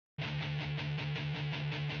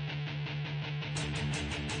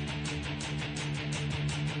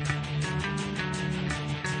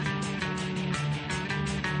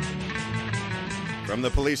From the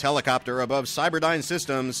police helicopter above Cyberdyne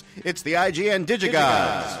Systems, it's the IGN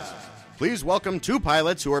Digigods. Please welcome two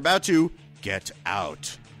pilots who are about to get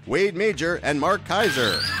out. Wade Major and Mark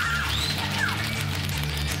Kaiser.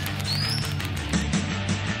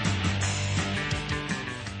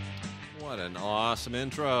 What an awesome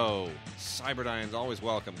intro. Cyberdyne's always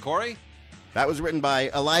welcome. Corey? That was written by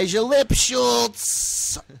Elijah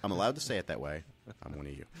Lipschultz. I'm allowed to say it that way. I'm one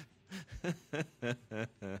of you.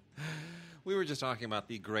 We were just talking about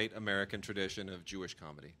the great American tradition of Jewish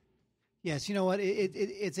comedy. Yes, you know what?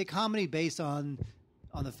 It's a comedy based on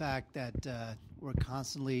the fact that we're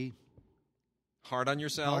constantly Hard on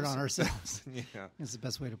yourselves? hard on ourselves. Yeah. That's the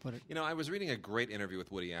best way to put it. You know, I was reading a great interview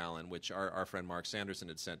with Woody Allen, which our friend Mark Sanderson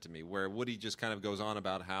had sent to me, where Woody just kind of goes on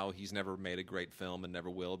about how he's never made a great film and never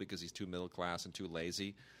will because he's too middle class and too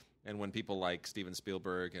lazy. And when people like Steven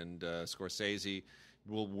Spielberg and Scorsese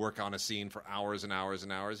will work on a scene for hours and hours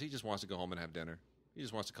and hours, he just wants to go home and have dinner. He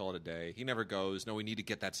just wants to call it a day. He never goes, no, we need to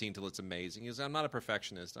get that scene till it's amazing. He goes, I'm not a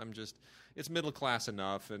perfectionist. It's middle class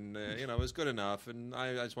enough, and it's good enough, and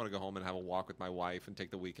I just want to go home and have a walk with my wife and take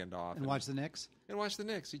the weekend off. And watch the Knicks? And watch the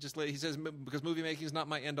Knicks. He says, because movie making is not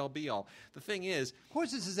my end-all, be-all. The thing is... Of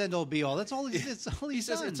course it's his end-all, be-all. That's all he's He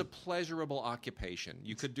says done. it's a pleasurable occupation.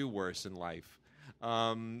 You could do worse in life.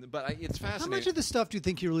 But it's fascinating. How much of this stuff do you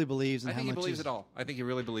think he really believes? And I think how he much believes it all. I think he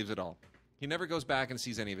really believes it all. He never goes back and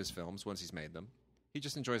sees any of his films once he's made them. He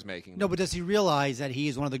just enjoys making them. No, but does he realize that he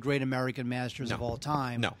is one of the great American masters of all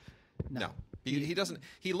time? No. He doesn't.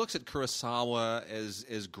 He looks at Kurosawa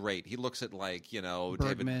as great. He looks at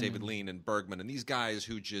David Lean and Bergman and these guys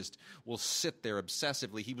who just will sit there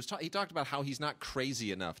obsessively. He talked about how he's not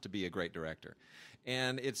crazy enough to be a great director,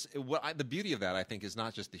 and the beauty of that, I think, is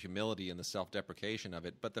not just the humility and the self-deprecation of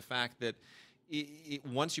it, but the fact that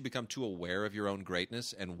once you become too aware of your own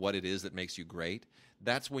greatness and what it is that makes you great,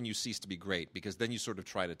 that's when you cease to be great, because then you sort of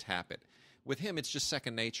try to tap it. With him, it's just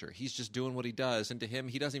second nature. He's just doing what he does, and to him,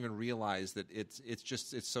 he doesn't even realize that it's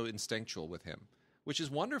so instinctual with him, which is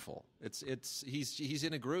wonderful. He's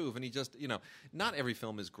in a groove, and he just not every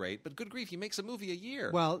film is great, but good grief, he makes a movie a year.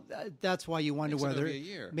 Well, that's why you wonder whether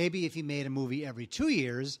maybe if he made a movie every 2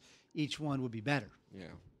 years, each one would be better. Yeah,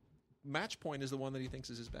 Match Point is the one that he thinks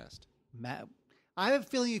is his best. I have a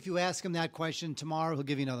feeling if you ask him that question tomorrow, he'll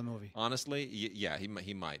give you another movie. Honestly, yeah,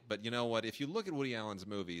 he might. But you know what? If you look at Woody Allen's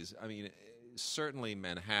movies, I mean, certainly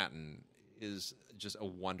Manhattan is just a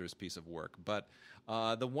wondrous piece of work. But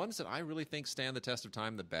the ones that I really think stand the test of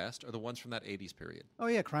time the best are the ones from that 80s period. Oh,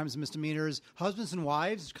 yeah, Crimes and Misdemeanors, Husbands and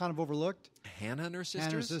Wives, kind of overlooked. Hannah and Her Sisters.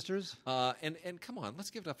 Hannah and Her Sisters. And come on, let's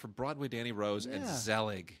give it up for Broadway Danny Rose and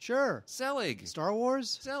Zelig. Sure. Zelig. Star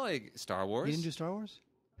Wars? Zelig. Star Wars. He didn't do Star Wars?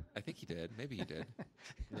 I think he did. Maybe he did.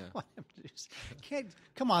 Yeah.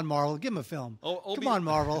 Come on, Marvel. Give him a film. Come on,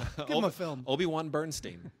 Marvel. Give him a film. Obi-Wan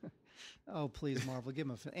Bernstein. Oh, please, Marvel. Give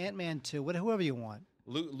him a film. Ant-Man 2. Whoever you want.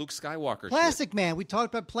 Luke Skywalker. Plastic Man. We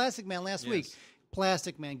talked about Plastic Man last week.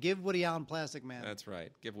 Plastic Man. Give Woody Allen Plastic Man. That's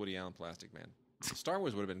right. Give Woody Allen Plastic Man. Star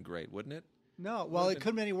Wars would have been great, wouldn't it? No. Well, it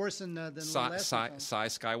couldn't be any worse than the last film.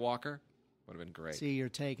 Skywalker would have been great. See, you're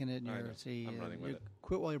taking it. I'm running with it.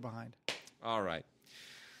 Quit while you're behind. All right.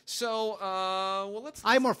 So, let's...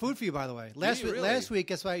 I have more food for you, by the way. Last week,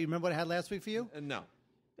 guess what? You remember what I had last week for you? No.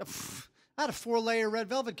 I had a 4-layer red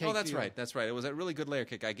velvet cake. Oh, that's right. That's right. It was a really good layer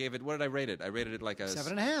cake. I gave it... What did I rate it? I rated it like a...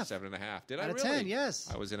 7.5. 7.5. Did I really? Out of 10,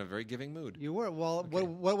 yes. I was in a very giving mood. You were. Well, okay.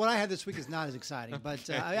 What I had this week is not as exciting. But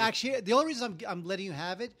actually, the only reason I'm letting you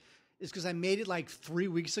have it is because I made it like 3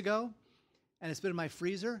 weeks ago, and it's been in my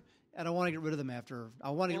freezer, and I want to get rid of them after. I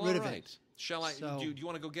want to get rid of it. Shall I... Do you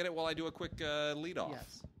want to go get it while I do a quick lead off?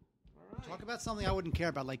 Yes. Right. Talk about something I wouldn't care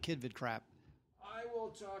about, like Kidvid crap. I will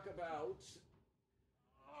talk about...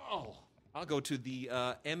 I'll go to the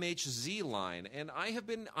MHZ line, and I have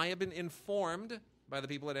been informed by the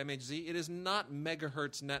people at MHZ it is not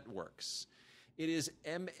megahertz networks. It is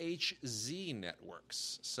MHZ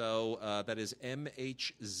networks. So that is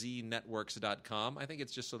mhznetworks.com. I think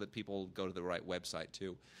it's just so that people go to the right website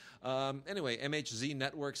too. Anyway,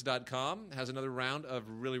 mhznetworks.com has another round of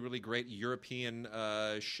really, really great European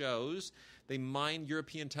shows. They mine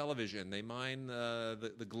European television. They mine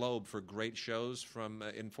the globe for great shows from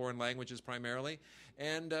in foreign languages primarily.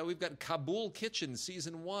 And we've got Kabul Kitchen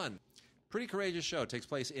Season 1. Pretty courageous show. It takes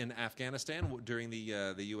place in Afghanistan during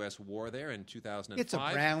the U.S. war there in 2005. It's a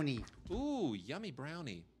brownie. Ooh, yummy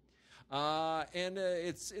brownie. And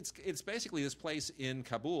it's basically this place in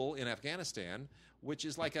Kabul in Afghanistan, which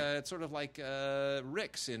is like it's sort of like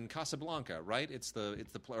Rick's in Casablanca, right?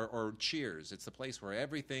 Or Cheers. It's the place where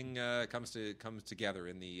everything comes together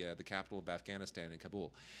in the capital of Afghanistan in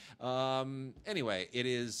Kabul. Anyway, it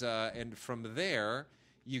is, and from there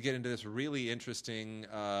you get into this really interesting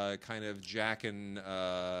kind of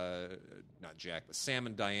Sam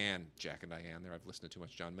and Diane. Jack and Diane. There, I've listened to too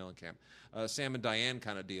much John Mellencamp. Sam and Diane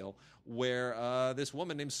kind of deal, where this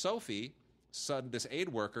woman named Sophie, this aid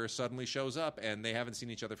worker, suddenly shows up, and they haven't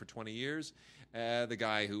seen each other for 20 years. The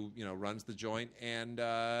guy who runs the joint, and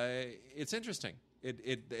it's interesting.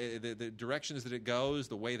 The directions that it goes,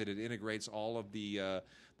 the way that it integrates all of the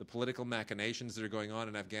political machinations that are going on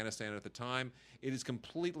in Afghanistan at the time, it is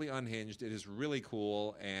completely unhinged. It is really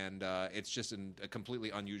cool, and it's just a completely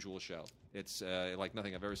unusual show. It's like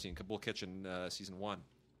nothing I've ever seen. Kabul Kitchen season 1,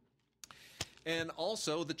 and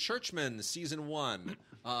also the Churchmen season 1.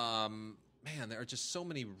 Man, there are just so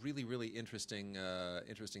many really, really interesting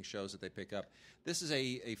shows that they pick up. This is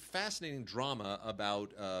a fascinating drama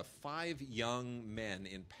about 5 young men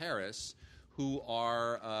in Paris who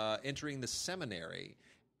are entering the seminary,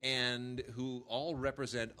 and who all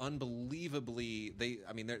represent unbelievably.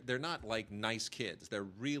 They're not like nice kids. They're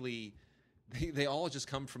really. They all just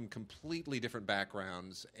come from completely different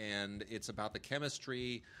backgrounds, and it's about the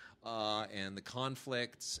chemistry and the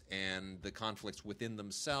conflicts within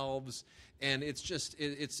themselves, and it's just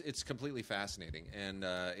it's completely fascinating, and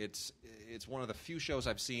it's one of the few shows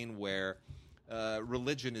I've seen where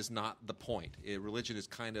religion is not the point. Religion is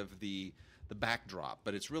kind of the backdrop,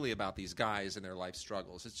 but it's really about these guys and their life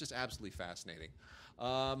struggles. It's just absolutely fascinating.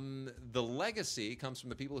 The legacy comes from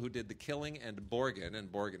the people who did The Killing and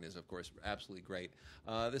Borgen is, of course, absolutely great.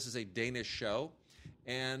 This is a Danish show,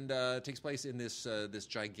 and it takes place in this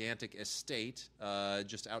gigantic estate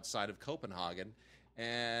just outside of Copenhagen,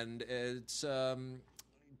 and it's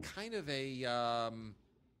kind of a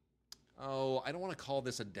I don't want to call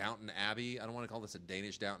this a Downton Abbey. I don't want to call this a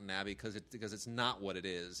Danish Downton Abbey because it's not what it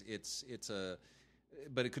is.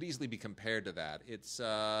 But it could easily be compared to that. It's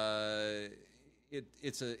a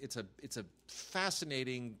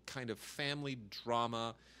fascinating kind of family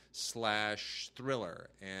drama / thriller,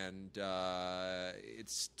 and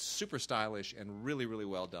it's super stylish and really, really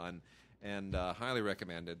well done, and highly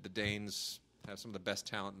recommended. The Danes have some of the best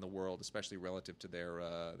talent in the world, especially relative to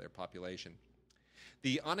their population.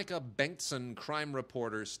 The Annika Bengtzon crime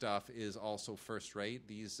reporter stuff is also first rate.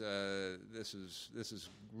 This is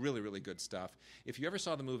really, really good stuff. If you ever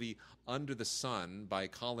saw the movie Under the Sun by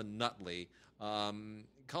Colin Nutley,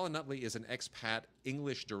 Colin Nutley is an expat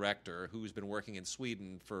English director who's been working in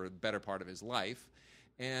Sweden for the better part of his life,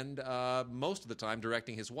 and most of the time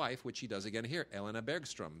directing his wife, which he does again here, Elena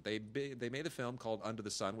Bergström. They made a film called Under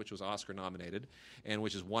the Sun, which was Oscar nominated, and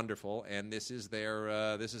which is wonderful. And this is their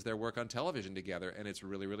work on television together, and it's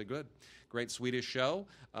really, really good. Great Swedish show,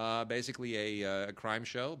 basically a crime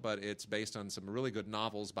show, but it's based on some really good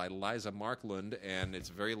novels by Liza Marklund, and it's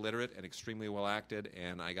very literate and extremely well acted.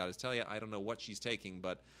 And I got to tell you, I don't know what she's taking,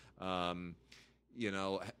 but.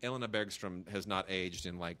 Elena Bergström has not aged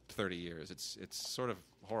in like 30 years. It's sort of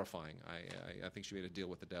horrifying. I think she made a deal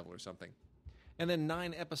with the devil or something. And then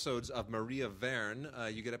 9 episodes of Maria Verne.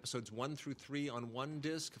 You get episodes 1 through 3 on one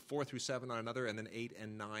disc, 4 through 7 on another, and then 8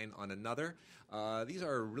 and 9 on another. These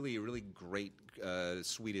are really, really great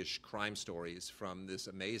Swedish crime stories from this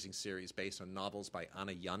amazing series based on novels by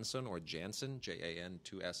Anna Jansson, or Jansen, Jan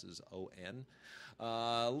 2 S's O-N.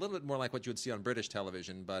 A little bit more like what you would see on British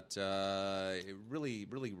television, but really,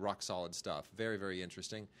 really rock-solid stuff. Very, very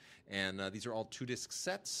interesting. And these are all 2-disc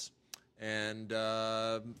sets. And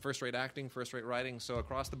first-rate acting, first-rate writing. So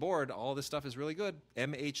across the board, all this stuff is really good.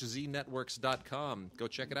 MHZnetworks.com. Go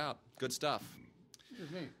check it out. Good stuff.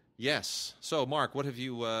 Here's me. Yes. So, Mark, what have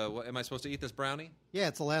you... am I supposed to eat this brownie? Yeah,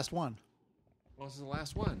 it's the last one. Well, this is the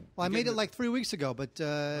last one. Well, I made it like 3 weeks ago, but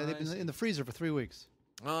they've been in the freezer for 3 weeks.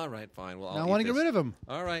 All right, fine. Well, I want to get rid of them.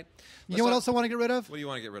 All right. You know what else I want to get rid of? What do you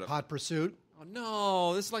want to get rid of? Hot Pursuit. Oh,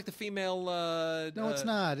 no. This is like the female... no, it's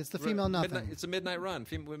not. It's the female nothing. It's a Midnight Run.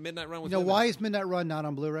 Midnight Run with women. why is Midnight Run not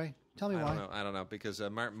on Blu-ray? Tell me why. I don't know. Because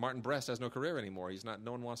Martin Brest has no career anymore. He's not.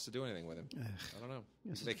 No one wants to do anything with him. I don't know.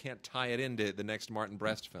 They can't tie it into the next Martin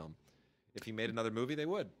Brest film. If he made another movie, they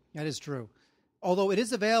would. That is true. Although it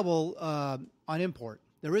is available on import.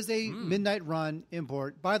 There is a Midnight Run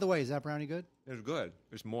import. By the way, is that brownie good? It's good.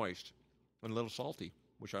 It's moist and a little salty,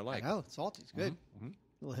 which I like. Oh, salty. It's good. Mm-hmm.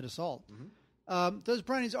 A little hit of salt. Mm-hmm. Those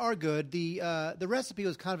brownies are good. The recipe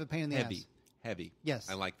was kind of a pain in the ass. Heavy. Yes.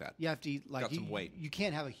 I like that. You have to eat got some weight. You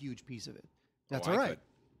can't have a huge piece of it. That's all right.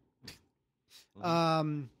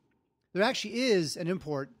 There actually is an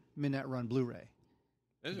import Midnight Run Blu-ray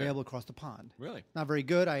Is available across the pond. Really? Not very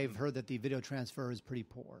good. I've heard that the video transfer is pretty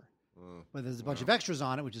poor. But there's a bunch of extras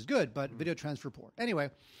on it, which is good, but video transfer poor. Anyway,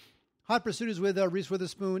 Hot Pursuit is with Reese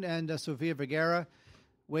Witherspoon and Sofia Vergara.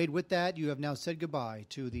 Wade, with that, you have now said goodbye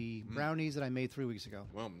to the brownies that I made 3 weeks ago.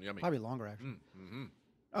 Well, yummy. Probably longer, actually.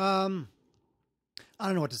 I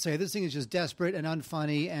don't know what to say. This thing is just desperate and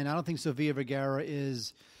unfunny, and I don't think Sofia Vergara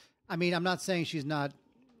is. I mean, I'm not saying she's not.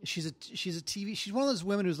 She's a TV. She's one of those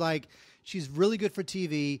women who's like, she's really good for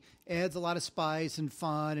TV, adds a lot of spice and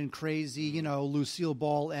fun and crazy, Lucille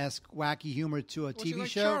Ball-esque wacky humor to a TV she's like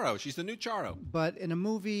show. Charo. She's the new Charo. But in a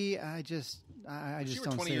movie, I just If she were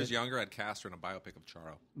don't 20 see years it. younger, I'd cast her in a biopic of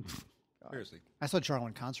Charo. Seriously. I saw Charo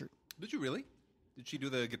in concert. Did you really? Did she do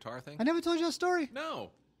the guitar thing? I never told you that story. No.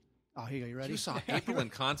 Oh, here you go. You ready? You saw April in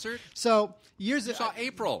concert? So You saw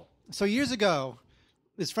April. So years ago,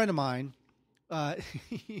 this friend of mine,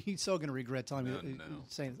 he's so going to regret telling me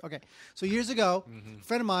saying this. Okay, so years ago, a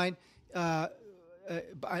friend of mine,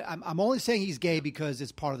 I'm only saying he's gay because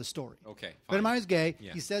it's part of the story. Okay, fine. Friend of mine is gay.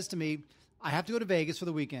 Yeah. He says to me, I have to go to Vegas for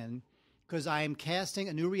the weekend because I am casting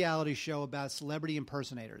a new reality show about celebrity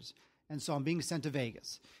impersonators. And so I'm being sent to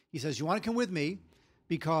Vegas. He says, you want to come with me?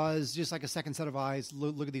 Because just like a second set of eyes,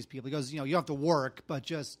 look at these people. He goes, you don't have to work, but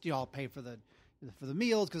just, I'll pay for the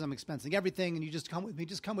meals because I'm expensing everything, and you just come with me.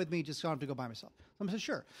 Just come with me. Just don't have to go by myself. So I said,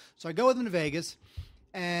 sure. So I go with him to Vegas,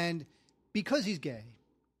 and because he's gay,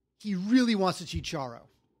 he really wants to see Charo.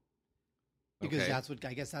 Because that's what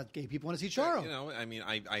I guess that gay people want to see Charo.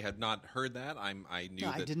 I had not heard that. I knew.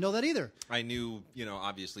 No, that, I didn't know that either. I knew,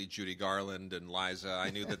 obviously Judy Garland and Liza.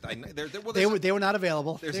 I knew that. They were not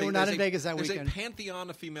available. They were not in Vegas that weekend. There's a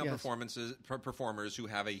pantheon of female performers who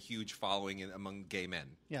have a huge following among gay men.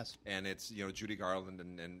 Yes, and it's Judy Garland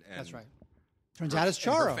and that's right. Turns out it's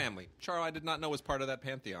Charo. Her family. Charo, I did not know was part of that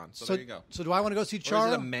pantheon. So there you go. So do I want to go see Charo? Or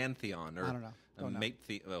is it a mantheon? Or I don't know.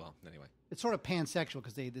 Well, anyway. It's sort of pansexual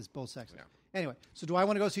because there's both sexes. Yeah. Anyway, so do I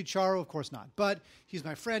want to go see Charo? Of course not. But he's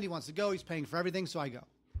my friend. He wants to go. He's paying for everything, so I go.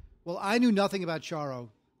 Well, I knew nothing about Charo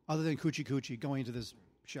other than Coochie Coochie going into this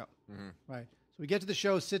show. Right? So we get to the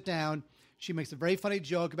show, sit down. She makes a very funny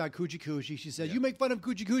joke about Coochie Coochie. She said, you make fun of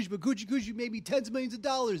Coochie Coochie, but Coochie Coochie made me tens of millions of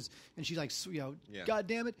dollars. And she's like, God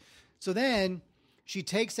damn it. So then she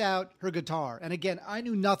takes out her guitar. And again, I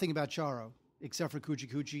knew nothing about Charo except for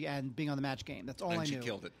Coochie Coochie and being on the Match Game. That's all I knew. And she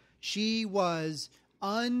killed it. She was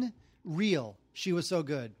unreal. She was so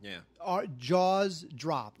good. Yeah. Our jaws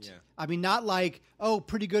dropped. Yeah. I mean, not like,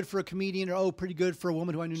 pretty good for a comedian or pretty good for a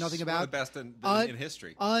woman who I knew nothing about. One of the best in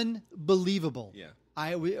history. Unbelievable.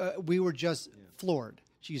 Yeah. We were just floored.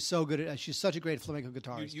 She's so good at. She's such a great flamenco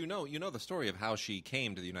guitarist. You know the story of how she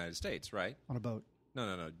came to the United States, right? On a boat.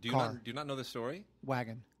 No. Do you not know the story?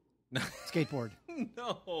 Wagon. Skateboard.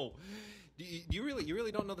 No. You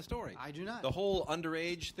really don't know the story? I do not. The whole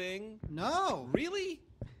underage thing? No. Really?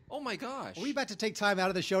 Oh my gosh! Are we about to take time out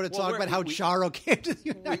of the show to talk about how Charo came to the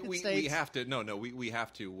United States? We have to. No. We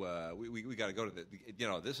have to. We got to go to the.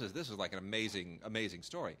 This is like an amazing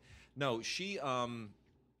story. No, she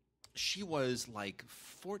was like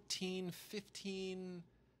 14, 15,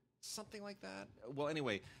 something like that. Well,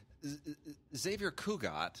 anyway, Xavier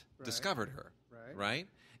Cugat discovered her. Right.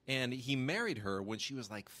 And he married her when she was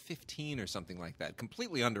like 15 or something like that,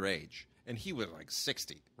 completely underage. And he was like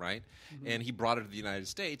 60, right? Mm-hmm. And he brought her to the United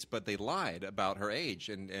States, but they lied about her age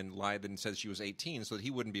and lied and said she was 18 so that he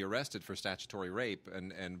wouldn't be arrested for statutory rape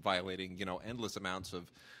and violating, endless amounts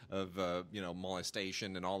of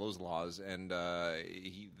molestation and all those laws. And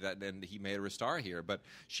he made her a star here. But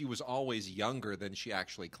she was always younger than she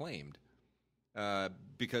actually claimed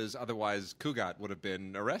because otherwise Cugat would have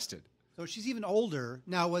been arrested. So she's even older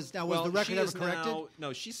now. Was the record ever corrected?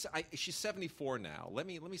 No, she's 74 now. Let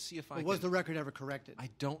me see if I. Was the record ever corrected? I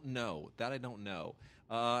don't know. That I don't know.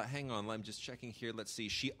 Hang on, I'm just checking here. Let's see.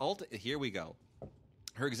 Here we go.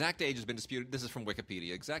 Her exact age has been disputed. This is from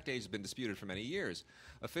Wikipedia. Exact age has been disputed for many years.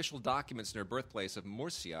 Official documents in her birthplace of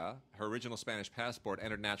Murcia, her original Spanish passport,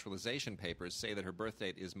 and her naturalization papers say that her birth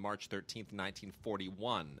date is March 13th,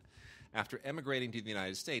 1941. After emigrating to the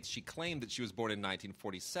United States, she claimed that she was born in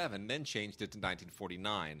 1947, then changed it to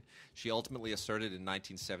 1949. She ultimately asserted in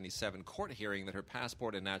 1977 court hearing that her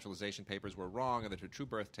passport and naturalization papers were wrong and that her true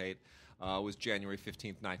birth date was January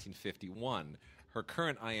 15th, 1951. Her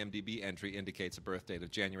current IMDb entry indicates a birth date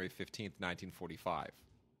of January 15th, 1945.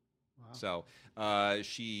 Wow. So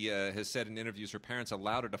she has said in interviews her parents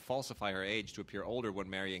allowed her to falsify her age to appear older when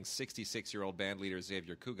marrying 66-year-old bandleader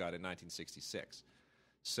Xavier Cugat in 1966.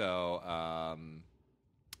 So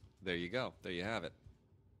there you go. There you have it.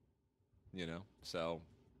 So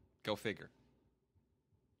go figure.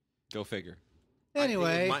 Go figure.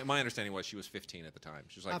 Anyway. My understanding was she was 15 at the time.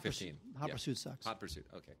 She was like 15. Hot Pursuit sucks. Hot Pursuit,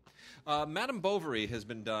 okay. Madame Bovary has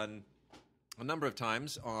been done a number of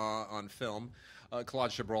times on film.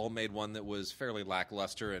 Claude Chabrol made one that was fairly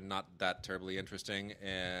lackluster and not that terribly interesting,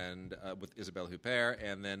 and with Isabelle Huppert.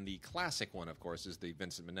 And then the classic one, of course, is the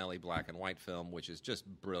Vincent Minnelli black and white film, which is just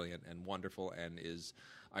brilliant and wonderful and is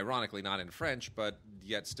ironically not in French, but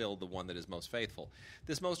yet still the one that is most faithful.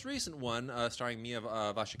 This most recent one, starring Mia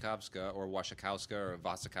Wasikowska, or Wasikowska, or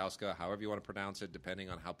Wasikowska, however you want to pronounce it, depending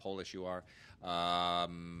on how Polish you are. I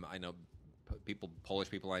know Polish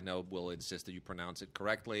people I know will insist that you pronounce it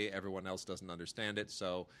correctly. Everyone else doesn't understand it,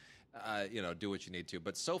 so do what you need to.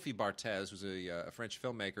 But Sophie Barthez, who's a French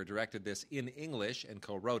filmmaker, directed this in English and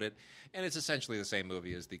co-wrote it, and it's essentially the same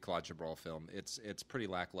movie as the Claude Chabrol film. It's pretty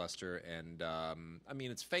lackluster, and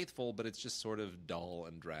it's faithful, but it's just sort of dull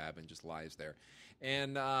and drab and just lies there.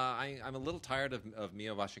 And I'm a little tired of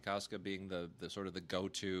Mia Wasikowska being the sort of the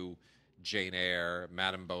go-to Jane Eyre,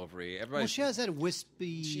 Madame Bovary. Well, she has that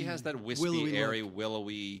wispy... She has that wispy, airy,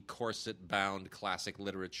 willowy, corset-bound classic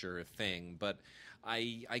literature thing, but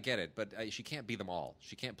I get it. But she can't be them all.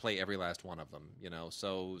 She can't play every last one of them,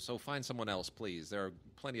 So find someone else, please. There are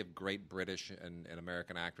plenty of great British and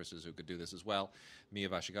American actresses who could do this as well. Mia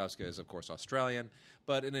Wasikowska is, of course, Australian.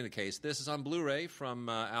 But in any case, this is on Blu-ray from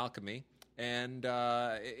Alchemy. And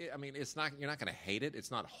it's not. You're not going to hate it. It's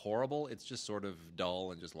not horrible. It's just sort of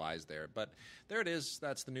dull and just lies there. But there it is.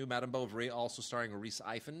 That's the new Madame Bovary, also starring Rhys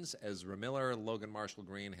Ifans, Ezra Miller, Logan Marshall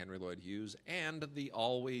Green, Henry Lloyd Hughes, and the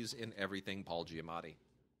always in everything Paul Giamatti.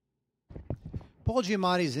 Paul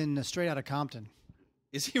Giamatti's in Straight Outta Compton.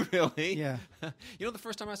 Is he really? Yeah. The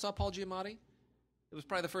first time I saw Paul Giamatti? It was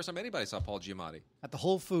probably the first time anybody saw Paul Giamatti. At the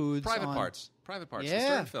Whole Foods. Private Parts. Yeah, his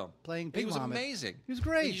third film. Playing Pig He was Vomit. amazing. He was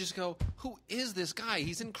great. And you just go, who is this guy?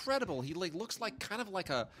 He's incredible. He looks like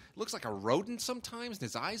a rodent sometimes, and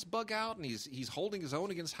his eyes bug out, and he's holding his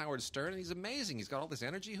own against Howard Stern, and he's amazing. He's got all this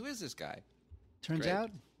energy. Who is this guy? Turns Great.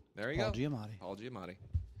 out, there you Paul go. Giamatti. Paul Giamatti.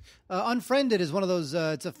 Unfriended is one of those.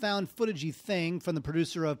 It's a found footagey thing from the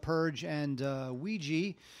producer of Purge and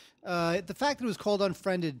Ouija. The fact that it was called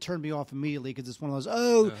Unfriended turned me off immediately because it's one of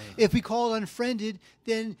those, if we call it Unfriended,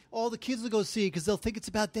 then all the kids will go see it because they'll think it's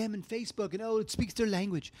about them and Facebook and, it speaks their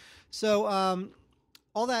language. So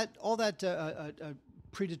all that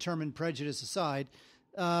predetermined prejudice aside,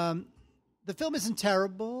 the film isn't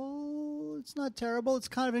terrible. It's not terrible. It's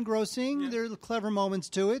kind of engrossing. Yeah. There are clever moments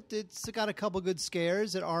to it. It's got a couple good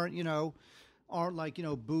scares that aren't like,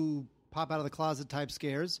 boo, pop out of the closet type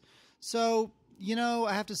scares. So...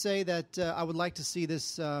 I have to say that I would like to see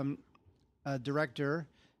this director,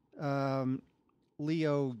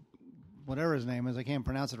 Leo, whatever his name is, I can't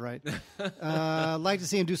pronounce it right. I'd like to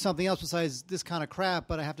see him do something else besides this kind of crap,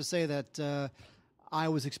 but I have to say that I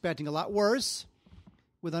was expecting a lot worse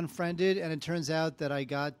with Unfriended, and it turns out that I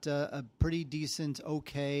got a pretty decent,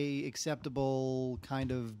 okay, acceptable kind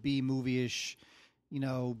of B-movie-ish,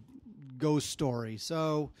 ghost story.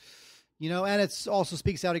 So... and it also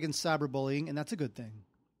speaks out against cyberbullying, and that's a good thing.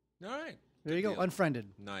 All right. There you go. Unfriended.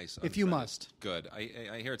 Nice. If you must. Good.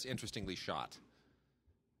 I hear it's interestingly shot.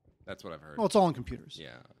 That's what I've heard. Well, it's all on computers.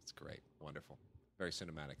 Yeah, it's great. Wonderful. Very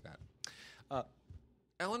cinematic, that.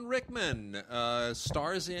 Alan Rickman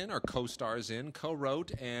stars in, or co-stars in,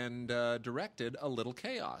 co-wrote, and directed A Little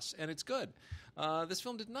Chaos, and it's good. This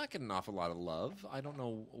film did not get an awful lot of love. I don't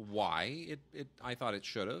know why. I thought it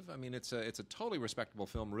should have. I mean, it's a totally respectable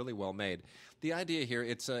film, really well made. The idea here,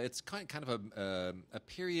 it's kind of a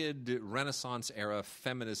period Renaissance era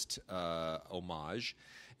feminist homage,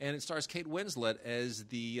 and it stars Kate Winslet as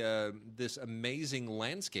this amazing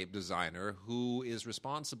landscape designer who is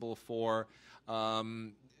responsible for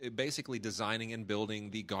basically designing and building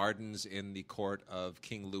the gardens in the court of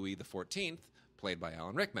King Louis XIV, played by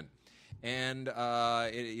Alan Rickman. And,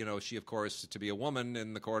 she, of course, to be a woman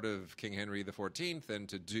in the court of King Henry XIV and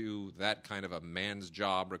to do that kind of a man's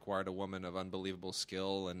job required a woman of unbelievable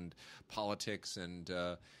skill and politics and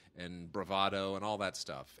bravado and all that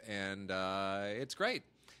stuff. And it's great.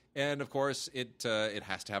 And, of course, it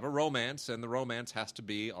has to have a romance, and the romance has to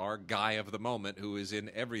be our guy of the moment, who is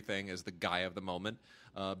in everything as the guy of the moment,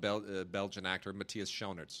 Belgian actor Matthias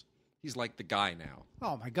Schoenaerts. He's like the guy now.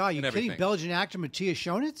 Oh, my God. You kidding? Belgian actor Matthias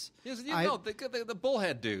Schoenaerts? Yes, the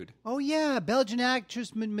bullhead dude. Oh, yeah. Belgian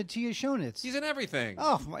actress Matthias Schoenaerts. He's in everything.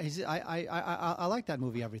 Oh, I like that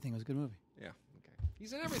movie, Everything. It was a good movie. Yeah. Okay.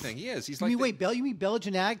 He's in everything. He is. You mean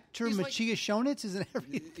Belgian actor Matthias Schoenaerts is in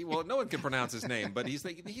everything? Well, no one can pronounce his name, but he's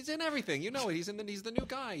in everything. You know it. He's the new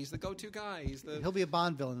guy. He's the go-to guy. He'll be a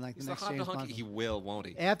Bond villain like the next James Bond. He will, won't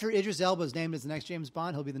he? After Idris Elba is named as the next James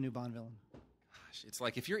Bond, he'll be the new Bond villain. It's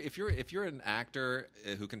like if you're an actor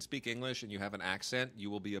who can speak English and you have an accent, you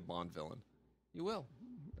will be a Bond villain. You will.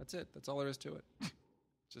 That's it. That's all there is to it.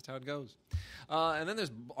 It's just how it goes. And then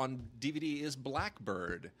there's on DVD is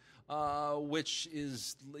Blackbird, which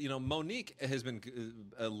is Monique has been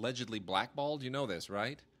allegedly blackballed. You know this,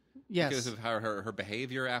 right? Yes. Because of her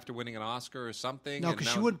behavior after winning an Oscar or something. No, because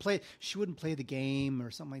she wouldn't play the game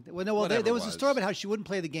or something like that. Well, no, there was a story about how she wouldn't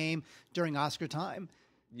play the game during Oscar time.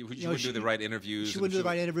 She wouldn't do the right interviews. She wouldn't do the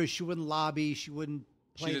right interviews. She wouldn't lobby. She wouldn't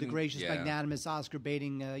play the gracious, magnanimous Oscar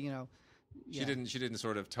baiting. She didn't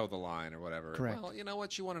sort of toe the line or whatever. Correct. Well, you know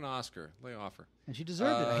what? She won an Oscar. Lay off her. And she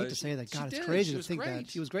deserved it. I hate to say that. God, it's crazy to think that.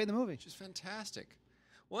 She was great in the movie. She's fantastic.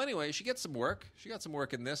 Well, anyway, she gets some work. She got some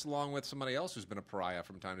work in this, along with somebody else who's been a pariah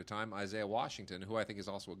from time to time, Isaiah Washington, who I think is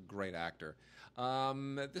also a great actor.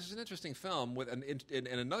 This is an interesting film with and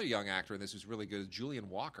another young actor in this who's really good, Julian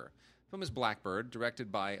Walker. The film is Blackbird, directed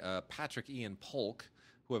by Patrick Ian Polk,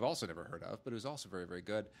 who I've also never heard of, but who's also very, very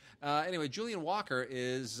good. Anyway, Julian Walker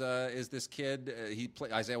is this kid.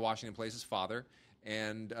 Isaiah Washington plays his father,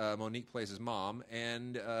 and Monique plays his mom,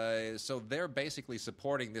 and so they're basically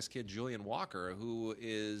supporting this kid Julian Walker, who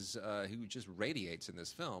just radiates in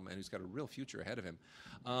this film, and who's got a real future ahead of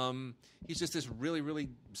him. He's just this really, really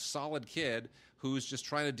solid kid who's just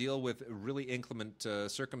trying to deal with really inclement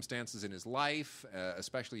circumstances in his life,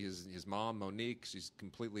 especially his mom Monique. She's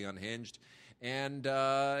completely unhinged. And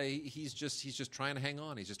he's just trying to hang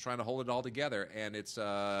on. He's just trying to hold it all together. And it's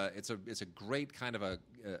a great kind of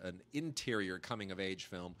an interior coming of age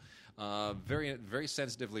film, very very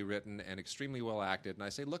sensitively written and extremely well acted. And I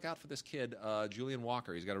say, look out for this kid, Julian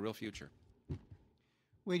Walker. He's got a real future.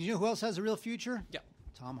 Wait, do you know who else has a real future? Yeah,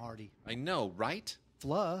 Tom Hardy. I know, right?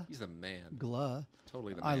 Fla. He's the man. Gla.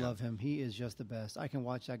 Totally the man. I love him. He is just the best. I can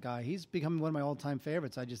watch that guy. He's becoming one of my all-time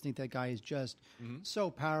favorites. I just think that guy is just so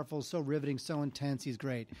powerful, so riveting, so intense. He's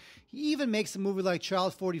great. He even makes a movie like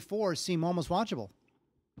Child 44 seem almost watchable.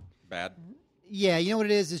 Bad? Yeah, you know what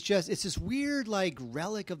it is? It's this weird like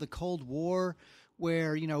relic of the Cold War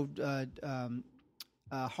where,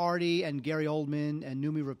 Hardy and Gary Oldman and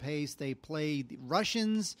Noomi Rapace, they play the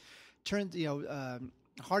Russians.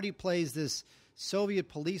 Hardy plays this Soviet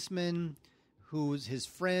policeman whose his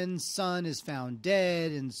friend's son is found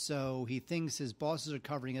dead, and so he thinks his bosses are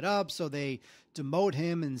covering it up, so they demote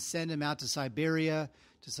him and send him out to Siberia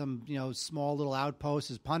to some small little outpost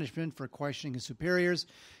as punishment for questioning his superiors.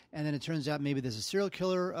 And then it turns out maybe there's a serial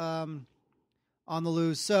killer on the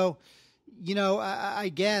loose. So, I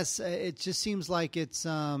guess it just seems like it's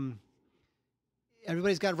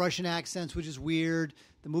everybody's got Russian accents, which is weird.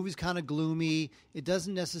 The movie's kind of gloomy. It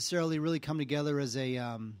doesn't necessarily really come together as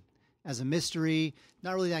a mystery.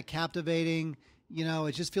 Not really that captivating.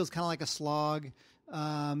 It just feels kind of like a slog.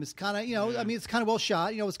 It's kind of, it's kind of well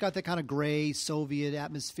shot. It's got that kind of gray Soviet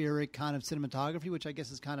atmospheric kind of cinematography, which I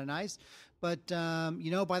guess is kind of nice. But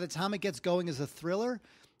by the time it gets going as a thriller,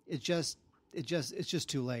 it's just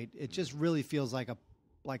too late. It just really feels like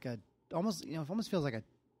almost feels like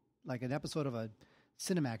an episode of a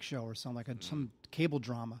Cinemax show or something, like some cable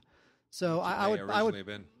drama. So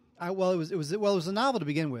it was a novel to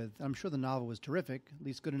begin with. I'm sure the novel was terrific, at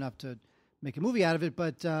least good enough to make a movie out of it.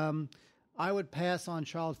 But I would pass on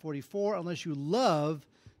Child 44 unless you love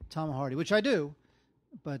Tom Hardy, which I do.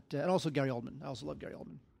 But and also Gary Oldman. I also love Gary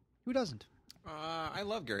Oldman. Who doesn't? I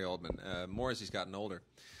love Gary Oldman more as he's gotten older.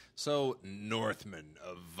 So, Northman,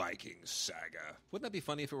 a Viking saga. Wouldn't that be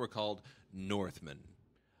funny if it were called Northman,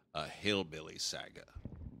 a hillbilly saga?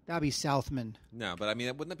 That'd be Southman. No, but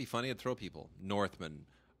wouldn't that be funny? It'd throw people. Northman,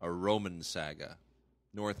 a Roman saga.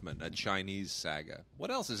 Northman, a Chinese saga.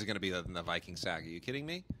 What else is it going to be other than the Viking saga? Are you kidding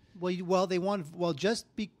me? Just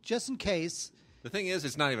in case. The thing is,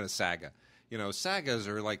 it's not even a saga. Sagas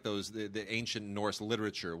are like the ancient Norse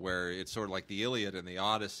literature where it's sort of like the Iliad and the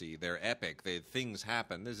Odyssey. They're epic. Things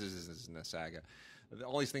happen. This isn't a saga.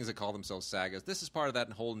 All these things that call themselves sagas. This is part of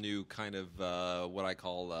that whole new kind of what I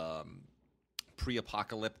call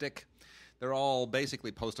pre-apocalyptic. They're all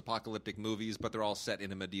basically post-apocalyptic movies, but they're all set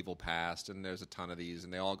in a medieval past, and there's a ton of these,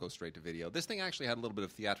 and they all go straight to video. This thing actually had a little bit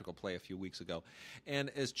of theatrical play a few weeks ago, and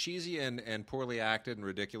as cheesy and poorly acted and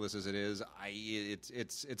ridiculous as it is,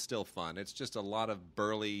 it's still fun. It's just a lot of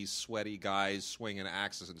burly, sweaty guys swinging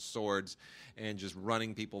axes and swords and just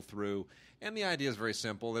running people through. And the idea is very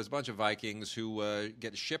simple. There's a bunch of Vikings who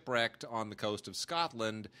get shipwrecked on the coast of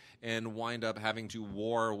Scotland and wind up having to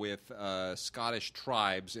war with Scottish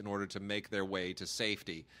tribes in order to make their way to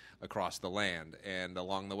safety across the land. And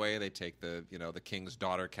along the way, they take the king's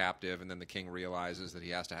daughter captive, and then the king realizes that he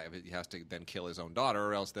has to then kill his own daughter,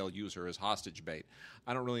 or else they'll use her as hostage bait.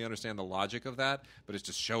 I don't really understand the logic of that, but it's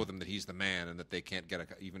to show them that he's the man and that they can't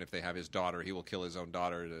even if they have his daughter, he will kill his own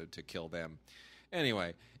daughter to kill them.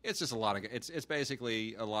 Anyway, it's just it's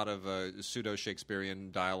basically a lot of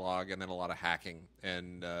pseudo-Shakespearean dialogue and then a lot of hacking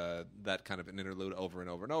and that kind of an interlude over and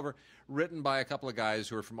over and over. Written by a couple of guys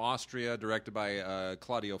who are from Austria, directed by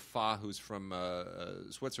Claudio Fa, who's from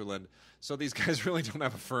Switzerland. So these guys really don't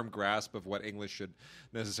have a firm grasp of what English should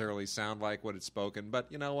necessarily sound like, what it's spoken.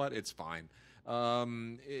 But you know what? It's fine.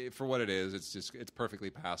 For what it is, it's perfectly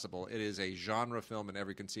passable. It is a genre film in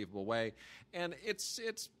every conceivable way, and it's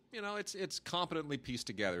competently pieced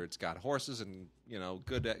together. It's got horses and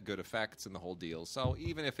good effects and the whole deal. So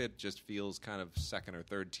even if it just feels kind of second or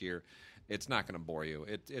third tier, it's not going to bore you.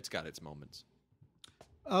 It's got its moments.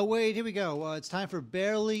 Oh wait, here we go. It's time for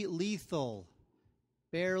Barely Lethal.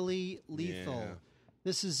 Barely Lethal. Yeah.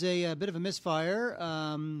 This is a bit of a misfire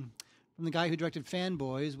from the guy who directed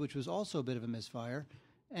Fanboys, which was also a bit of a misfire.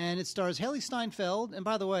 And it stars Haley Steinfeld. And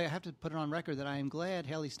by the way, I have to put it on record that I am glad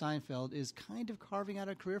Haley Steinfeld is kind of carving out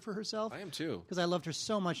a career for herself. I am too. Because I loved her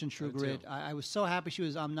so much in True Grit. I was so happy she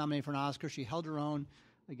was nominated for an Oscar. She held her own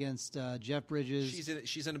against Jeff Bridges.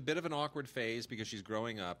 She's in a bit of an awkward phase because she's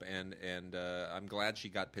growing up, and I'm glad she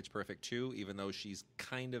got Pitch Perfect too, even though she's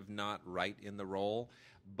kind of not right in the role.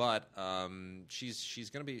 But she's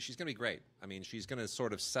gonna be great. I mean, she's gonna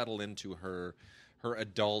sort of settle into her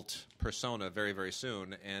adult persona very, very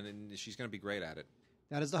soon, and she's going to be great at it.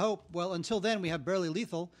 That is the hope. Well, until then, we have Barely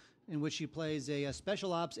Lethal, in which she plays a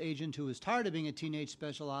special ops agent who is tired of being a teenage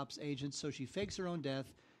special ops agent, so she fakes her own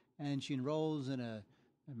death, and she enrolls in an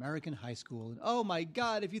American high school. And oh my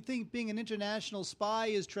God, if you think being an international spy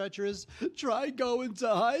is treacherous, try going to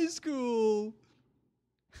high school.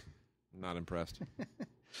 Not impressed.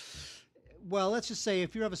 Well, let's just say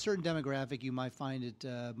if you're of a certain demographic, you might find it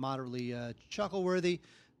moderately chuckle-worthy.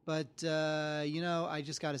 But, I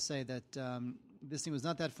just got to say that this thing was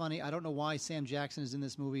not that funny. I don't know why Sam Jackson is in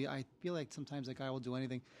this movie. I feel like sometimes that guy will do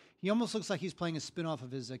anything. He almost looks like he's playing a spin-off of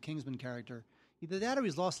his Kingsman character. Either that or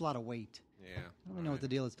he's lost a lot of weight. Yeah. I don't really know what the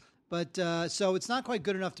deal is. But so it's not quite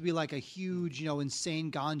good enough to be like a huge,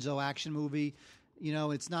 insane gonzo action movie.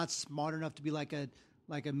 It's not smart enough to be like a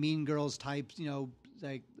Mean Girls type,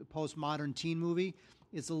 like postmodern teen movie.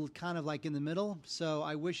 It's kind of like in the middle. So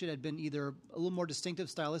I wish it had been either a little more distinctive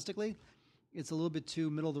stylistically. It's a little bit too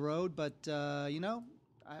middle of the road, but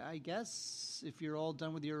I guess if you're all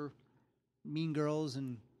done with your Mean Girls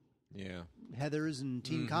and Heathers and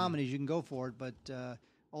teen comedies, you can go for it. But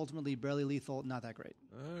ultimately, Barely Lethal, not that great.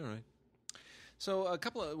 All right. So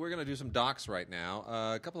we're going to do some docs right now.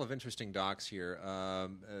 A couple of interesting docs here.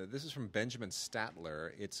 This is from Benjamin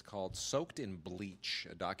Statler. It's called Soaked in Bleach,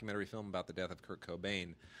 a documentary film about the death of Kurt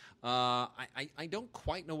Cobain. I don't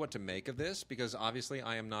quite know what to make of this because obviously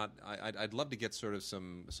I am not. I'd love to get sort of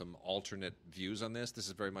some alternate views on this. This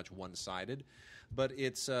is very much one-sided, but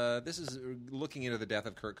this is looking into the death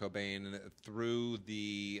of Kurt Cobain through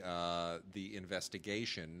the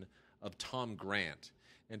investigation of Tom Grant.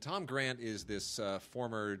 And Tom Grant is this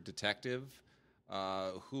former detective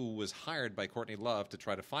who was hired by Courtney Love to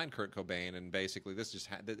try to find Kurt Cobain, and basically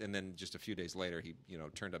and then just a few days later he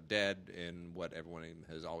turned up dead in what everyone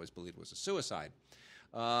has always believed was a suicide.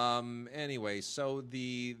 Anyway, so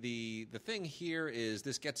the thing here is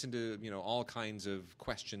this gets into all kinds of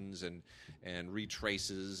questions and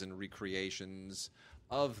retraces and recreations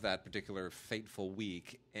of that particular fateful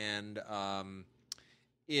week, and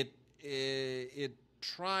it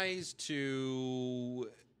tries to.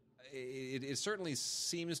 It certainly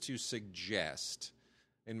seems to suggest,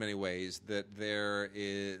 in many ways, that there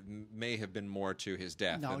may have been more to his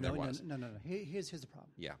death than there was. No. Here's the problem.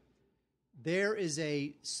 Yeah. There is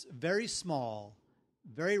a very small,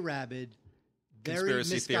 very rabid, very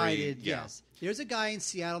conspiracy misguided. Theory, yeah. Yes. There's a guy in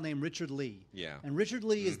Seattle named Richard Lee. Yeah. And Richard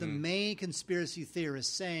Lee is the main conspiracy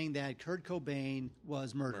theorist saying that Kurt Cobain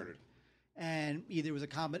was murdered. And either it was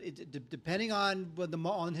depending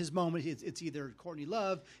on his moment, it's either Courtney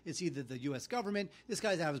Love, it's either the U.S. government. This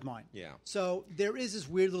guy's out of his mind. Yeah. So there is this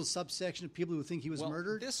weird little subsection of people who think he was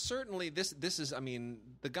murdered. This is. I mean,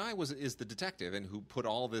 the guy is the detective and who put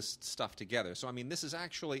all this stuff together. So I mean, this is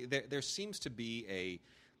actually there seems to be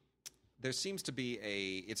there seems to be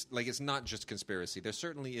it's not just conspiracy. There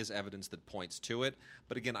certainly is evidence that points to it.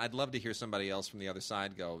 But again, I'd love to hear somebody else from the other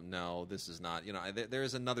side go, no, this is not. There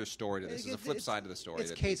is another story to this. There's a flip side to the story.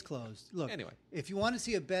 It's case closed. Look, anyway, if you want to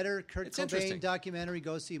see a better Kurt Cobain documentary,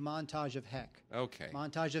 go see Montage of Heck. Okay.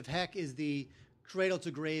 Montage of Heck is the cradle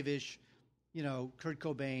to grave-ish, Kurt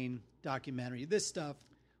Cobain documentary. This stuff.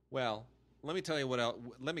 Well, let me tell you what else.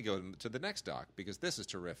 Let me go to the next doc, because this is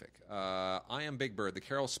terrific. I Am Big Bird, the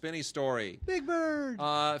Carol Spinney story. Big Bird!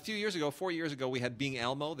 A few years ago, 4 years ago, we had Being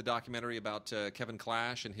Elmo, the documentary about Kevin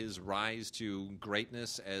Clash and his rise to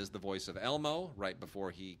greatness as the voice of Elmo, right before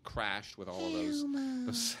he crashed with all of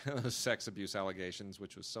those sex abuse allegations,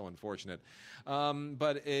 which was so unfortunate.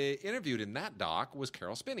 But interviewed in that doc was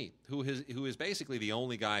Carol Spinney, who is basically the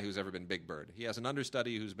only guy who's ever been Big Bird. He has an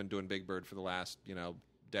understudy who's been doing Big Bird for the last,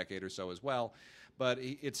 decade or so as well, but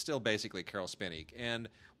it's still basically Carol Spinney. And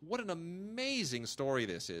what an amazing story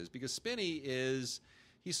this is, because Spinney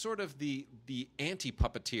he's sort of the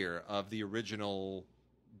anti-puppeteer of the original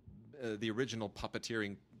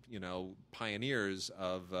puppeteering pioneers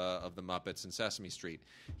of the Muppets and Sesame Street.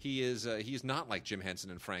 He's not like Jim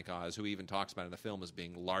Henson and Frank Oz, who even talks about in the film as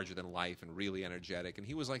being larger than life and really energetic, and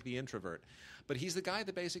he was like the introvert. But he's the guy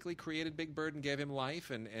that basically created Big Bird and gave him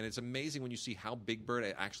life, and it's amazing when you see how Big Bird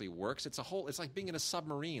actually works. It's like being in a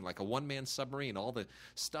submarine, like a one-man submarine, all the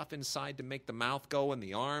stuff inside to make the mouth go and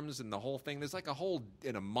the arms and the whole thing. There's like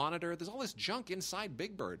in a monitor, there's all this junk inside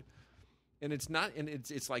Big Bird. And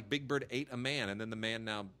it's like Big Bird ate a man, and then the man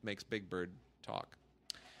now makes Big Bird talk.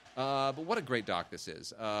 But what a great doc this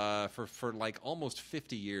is. For like almost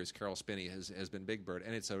 50 years, Carol Spinney has been Big Bird,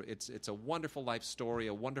 and it's a wonderful life story,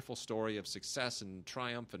 a wonderful story of success and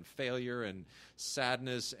triumph and failure and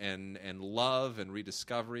sadness and love and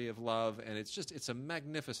rediscovery of love, and it's a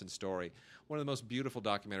magnificent story. One of the most beautiful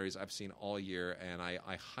documentaries I've seen all year, and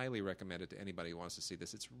I highly recommend it to anybody who wants to see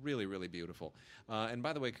this. It's really, really beautiful. And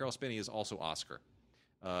by the way, Carol Spinney is also Oscar.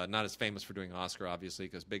 Not as famous for doing Oscar, obviously,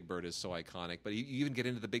 because Big Bird is so iconic. But you even get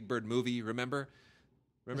into the Big Bird movie, remember?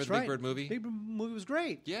 Remember the Big Bird movie? Big Bird movie was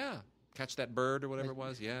great. Yeah. Catch That Bird or whatever it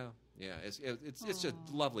was. Yeah. Yeah. It's a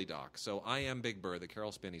lovely doc. So I Am Big Bird, the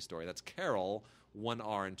Carol Spinney story. That's Carol, 1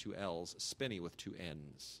 R and 2 L's, Spinney with 2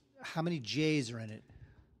 N's. How many J's are in it?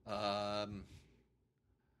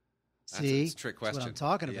 That's a trick question. That's what I'm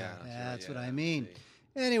talking about. That's what I mean.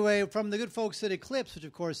 Anyway, from the good folks at Eclipse, which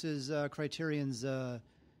of course is Criterion's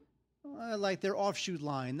like their offshoot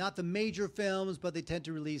line. Not the major films, but they tend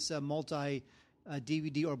to release multi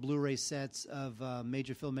DVD or Blu-ray sets of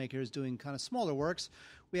major filmmakers doing kind of smaller works.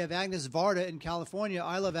 We have Agnès Varda in California.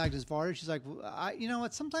 I love Agnès Varda. She's like, you know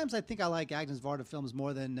what? Sometimes I think I like Agnès Varda films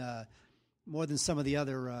more than some of the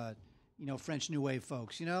other French New Wave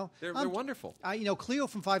folks. They're wonderful. Cleo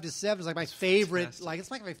from 5 to 7 is like my favorite. Fantastic.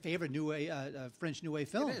 It's like my favorite New Wave French New Wave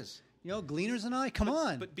film. It is. Gleaners and I. Come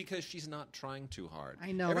on. But because she's not trying too hard.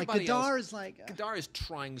 I know. Everybody Godard else, is like Godard is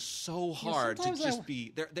trying so hard to just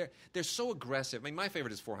be. They're so aggressive. I mean, my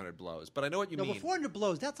favorite is 400 Blows, but I know what you mean. No, but 400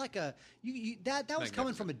 Blows. That's like that was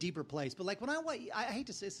coming from a deeper place. But like when I hate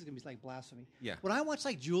to say this is gonna be like blasphemy. Yeah. When I watch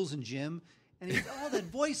like Jules and Jim. And all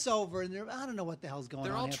that voiceover, and I don't know what the hell's going on.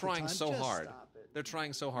 They're all trying so hard. Stop it. They're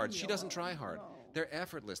trying so hard. She doesn't try hard. No. They're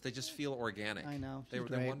effortless. They just feel organic. I know. They're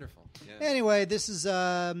wonderful. Yeah. Anyway, this is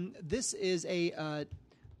a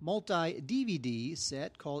multi-DVD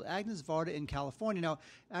set called Agnès Varda in California. Now,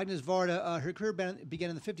 Agnès Varda, her career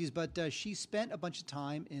began in the 50s, but she spent a bunch of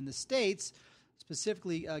time in the States,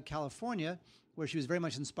 specifically California, where she was very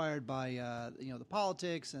much inspired by the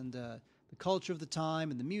politics and the culture of the time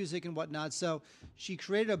and the music and whatnot. So she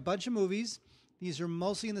created a bunch of movies. These are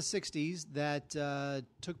mostly in the 60s that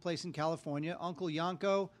took place in California. Uncle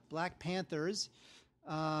Yanco, Black Panthers,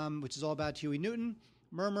 which is all about Huey Newton,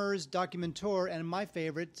 Murs, Documenteur, and my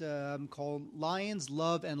favorite called Lions,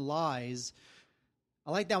 Love, and Lies.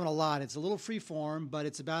 I like that one a lot. It's a little freeform, but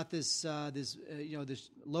it's about this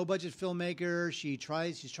low-budget filmmaker. She's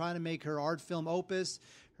trying to make her art film opus.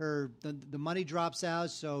 The money drops out,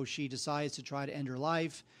 so she decides to try to end her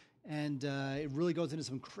life. And it really goes into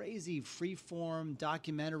some crazy freeform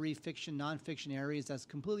documentary, fiction, nonfiction areas. That's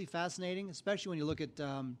completely fascinating, especially when you look at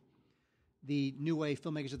the new wave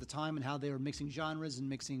filmmakers at the time and how they were mixing genres and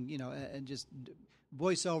mixing, and just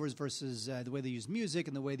voiceovers versus the way they use music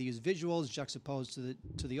and the way they use visuals juxtaposed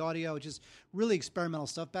to the audio. Just really experimental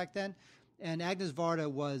stuff back then. And Agnès Varda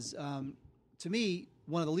was, to me,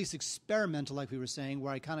 one of the least experimental, like we were saying,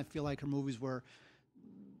 where I kind of feel like her movies were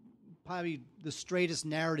probably the straightest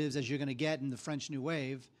narratives as you're going to get in the French New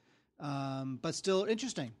Wave, but still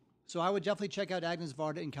interesting. So I would definitely check out Agnès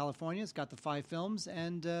Varda in California. It's got the 5 films,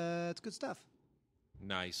 and it's good stuff.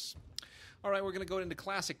 Nice. All right, we're going to go into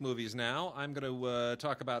classic movies now. I'm going to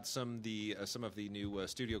talk about some of the new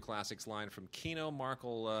Studio Classics line from Kino. Mark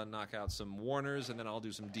will knock out some Warners, and then I'll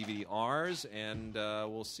do some DVD-Rs, and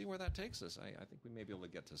we'll see where that takes us. I think we may be able to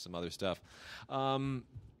get to some other stuff.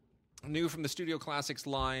 New from the Studio Classics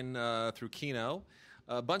line through Kino.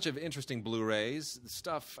 A bunch of interesting Blu-rays.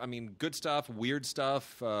 Stuff, I mean, good stuff, weird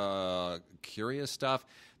stuff, curious stuff.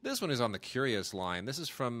 This one is on the curious line. This is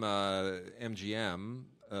from MGM.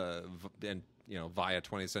 And via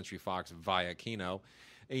 20th Century Fox, via Kino,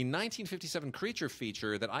 a 1957 creature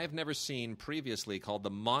feature that I've never seen previously called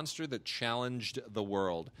The Monster That Challenged the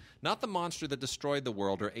World. Not the monster that destroyed the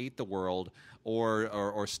world or ate the world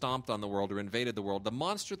or stomped on the world or invaded the world. The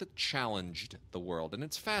monster that challenged the world. And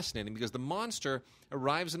it's fascinating because the monster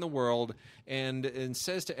arrives in the world and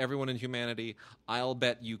says to everyone in humanity, "I'll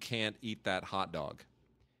bet you can't eat that hot dog."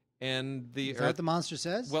 And is that what the monster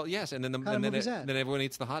says? Well, yes, and then then everyone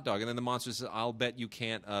eats the hot dog, and then the monster says, "I'll bet you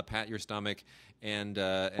can't pat your stomach and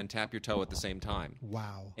tap your toe at the same time."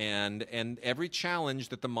 Wow! And every challenge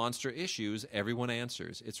that the monster issues, everyone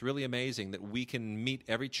answers. It's really amazing that we can meet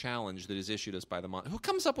every challenge that is issued us by the monster. Who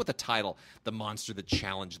comes up with a title, "The Monster That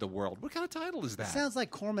Challenged the World"? What kind of title is that? It sounds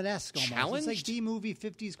like Corman-esque almost. Challenged? It's like B-movie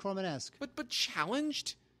 50s Corman-esque. But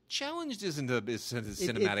challenged. Challenged isn't a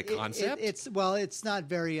cinematic concept. It's not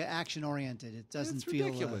very action oriented. It doesn't feel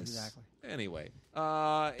ridiculous. Exactly. Anyway,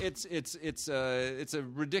 it's a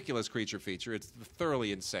ridiculous creature feature. It's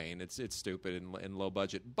thoroughly insane. It's stupid and low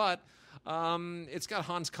budget, but it's got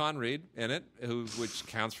Hans Conried in it, which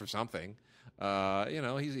counts for something.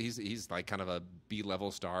 He's like kind of a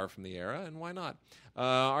B-level star from the era, and why not?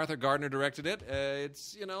 Arthur Gardner directed it.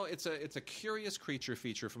 It's a curious creature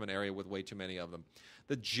feature from an area with way too many of them.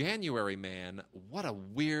 The January Man, what a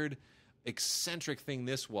weird, eccentric thing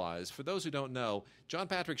this was. For those who don't know, John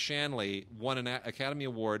Patrick Shanley won an Academy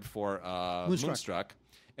Award for Moonstruck.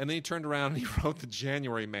 And then he turned around and he wrote The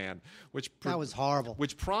January Man, that was horrible.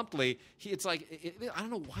 Which promptly, I don't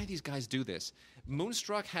know why these guys do this.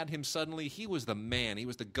 Moonstruck had him suddenly, he was the man. He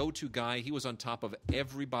was the go-to guy. He was on top of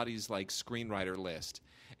everybody's screenwriter list.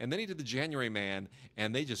 And then he did The January Man,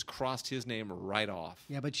 and they just crossed his name right off.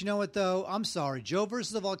 Yeah, but you know what, though? I'm sorry. Joe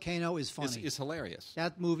versus the Volcano is funny. It's hilarious.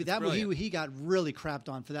 That movie, he got really crapped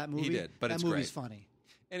on for that movie. He did, but it's movie's funny.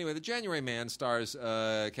 Anyway, The January Man stars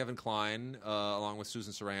Kevin Kline along with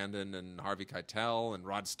Susan Sarandon and Harvey Keitel and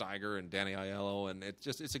Rod Steiger and Danny Aiello, and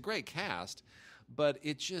it's a great cast, but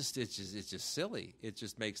it's just silly. It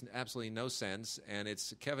just makes absolutely no sense, and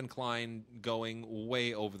it's Kevin Kline going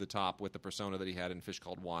way over the top with the persona that he had in Fish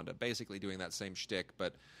Called Wanda, basically doing that same shtick,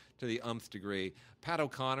 but to the umpth degree. Pat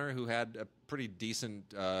O'Connor, who had a pretty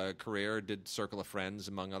decent career, did Circle of Friends,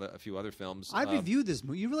 among a few other films. I reviewed this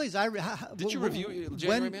movie. You realize did you review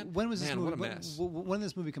January Man? When was this movie? What a mess. When did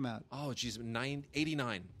this movie come out? Oh, geez,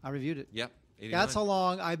 89. I reviewed it. Yep, 89. That's how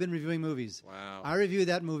long I've been reviewing movies. Wow. I reviewed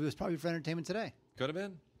that movie. It was probably for Entertainment Today. Could have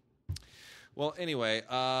been. Well, anyway,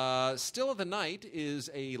 Still of the Night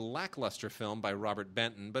is a lackluster film by Robert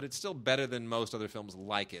Benton, but it's still better than most other films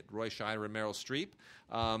like it. Roy Scheider and Meryl Streep.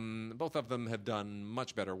 Both of them have done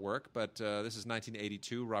much better work, but this is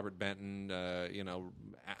 1982. Robert Benton,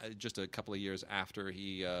 just a couple of years after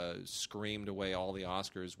he screamed away all the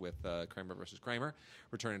Oscars with Kramer versus Kramer,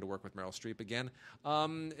 returning to work with Meryl Streep again,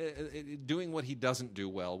 doing what he doesn't do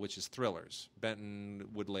well, which is thrillers. Benton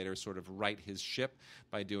would later sort of right his ship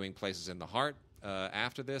by doing Places in the Heart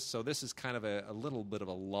after this, so this is kind of a little bit of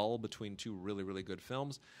a lull between two really, really good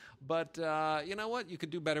films. But you know what? You could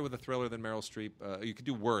do better with a thriller than Meryl Streep. You could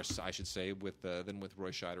do worse, I should say, than with Roy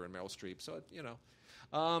Scheider and Meryl Streep. So,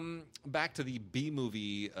 back to the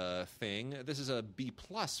B-movie thing. This is a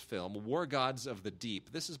B-plus film, War Gods of the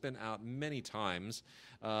Deep. This has been out many times.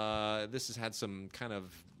 This has had some kind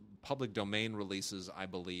of public domain releases, I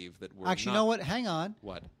believe, that were actually, you know what? Hang on.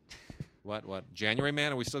 What? What? January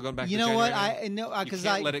Man? Are we still going back to January Man? I know because you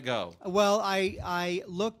can't let it go. Well, I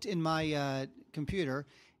looked in my computer,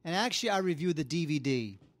 and actually I reviewed the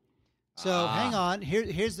DVD. So hang on.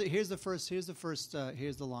 Here's the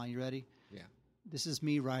line. You ready? Yeah. This is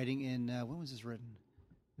me writing in when was this written?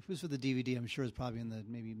 If it was for the DVD, I'm sure it's probably in the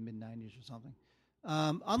maybe mid-90s or something.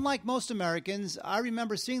 Unlike most Americans, I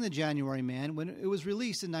remember seeing The January Man when it was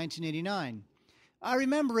released in 1989. I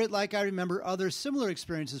remember it like I remember other similar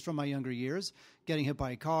experiences from my younger years, getting hit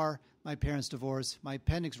by a car, my parents' divorce, my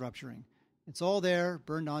appendix rupturing. It's all there,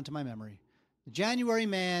 burned onto my memory. The January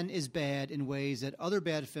Man is bad in ways that other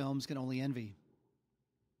bad films can only envy.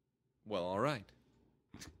 Well, all right.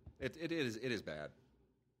 It is bad.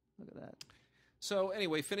 Look at that. So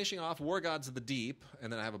anyway, finishing off War Gods of the Deep,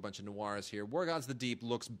 and then I have a bunch of noirs here. War Gods of the Deep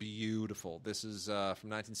looks beautiful. This is from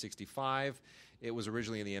 1965. It was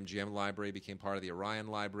originally in the MGM library, became part of the Orion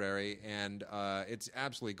library, and it's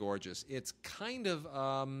absolutely gorgeous. It's kind of...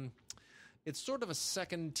 it's sort of a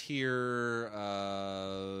second tier.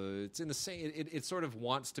 It's in the same. It sort of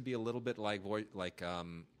wants to be a little bit like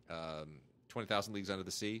 20,000 Leagues Under the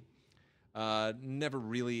Sea. Never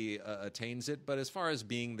really attains it, but as far as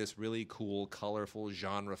being this really cool, colorful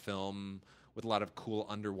genre film with a lot of cool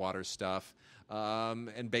underwater stuff,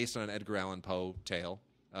 and based on an Edgar Allan Poe tale,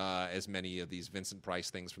 as many of these Vincent Price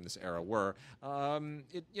things from this era were,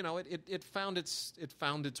 it found its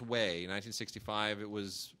way. In 1965, it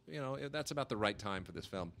was that's about the right time for this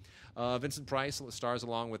film. Vincent Price stars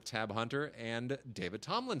along with Tab Hunter and David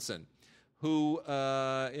Tomlinson, who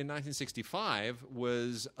in 1965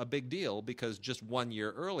 was a big deal because just 1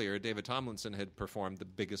 year earlier, David Tomlinson had performed the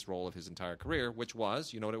biggest role of his entire career, which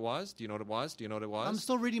was, you know what it was? Do you know what it was? Do you know what it was? I'm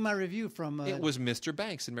still reading my review from... It was Mr.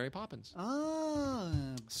 Banks in Mary Poppins. Oh.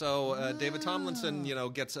 So David Tomlinson,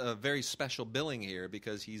 gets a very special billing here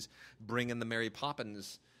because he's bringing the Mary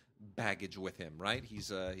Poppins baggage with him, right? He's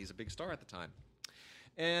a big star at the time.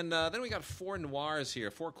 And then we got 4 noirs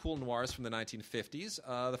here, 4 cool noirs from the 1950s.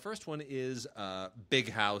 The first one is Big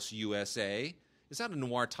House, U.S.A. Is that a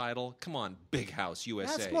noir title? Come on, Big House,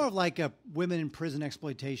 U.S.A. That's more of like a women in prison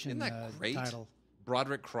exploitation Isn't that great? Title.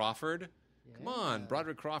 Broderick Crawford. Yeah. Come on,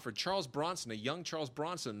 Broderick Crawford. Charles Bronson, a young Charles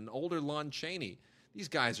Bronson, an older Lon Chaney. These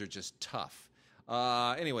guys are just tough.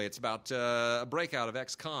 Anyway, it's about a breakout of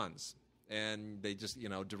ex-cons. And they just,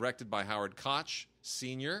 directed by Howard Koch,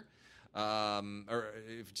 Sr.,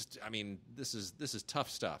 this is tough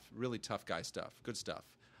stuff, really tough guy stuff, good stuff.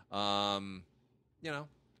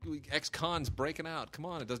 Ex-cons breaking out. Come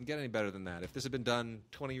on, it doesn't get any better than that. If this had been done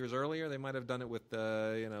 20 years earlier, they might have done it with,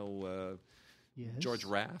 yes. George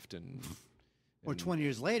Raft and or 20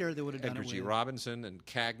 years later, they would have done Edgar it G. with Robinson and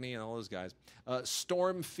Cagney and all those guys.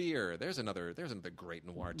 Storm Fear. There's another great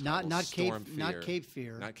noir title. Not Storm Cape, Fear. not Cape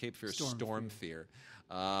Fear. Not Cape Fear. Storm Storm Fear.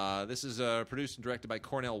 This is produced and directed by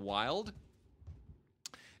Cornell Wilde,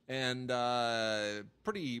 and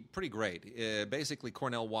pretty great. Basically,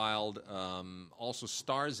 Cornell Wilde also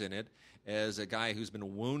stars in it as a guy who's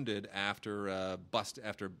been wounded after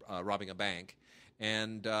robbing a bank,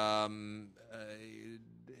 and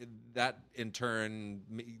that in turn,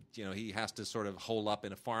 he has to sort of hole up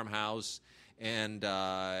in a farmhouse. And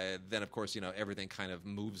then, of course, everything kind of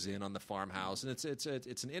moves in on the farmhouse, and it's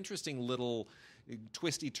an interesting little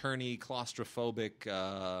twisty-turny, claustrophobic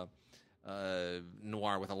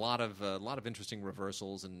noir with a lot of interesting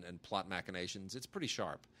reversals and plot machinations. It's pretty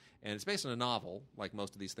sharp, and it's based on a novel, like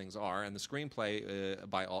most of these things are. And the screenplay,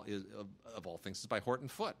 of all things, is by Horton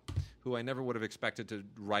Foote, who I never would have expected to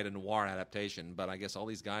write a noir adaptation. But I guess all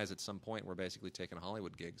these guys at some point were basically taking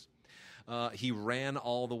Hollywood gigs. He Ran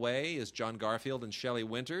All the Way is John Garfield and Shelley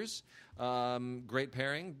Winters. Great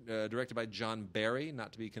pairing, directed by John Barry,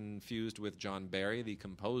 not to be confused with John Barry, the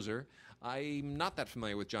composer. I'm not that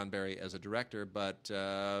familiar with John Barry as a director, but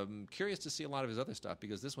curious to see a lot of his other stuff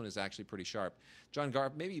because this one is actually pretty sharp.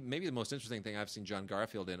 Maybe the most interesting thing I've seen John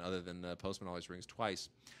Garfield in, other than Postman Always Rings Twice.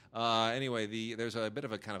 Anyway, there's a bit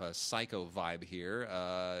of a kind of a psycho vibe here.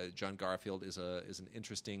 John Garfield is an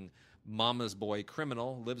interesting mama's boy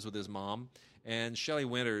criminal, lives with his mom, and Shelley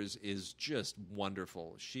Winters is just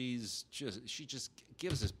wonderful. She just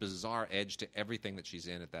gives this bizarre edge to everything that she's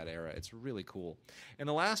in at that era. It's really cool. And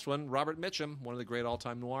the last one, Robert Mitchum, one of the great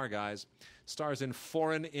all-time noir guys, stars in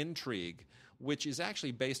Foreign Intrigue, which is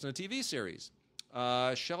actually based on a TV series.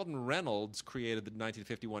 Sheldon Reynolds created the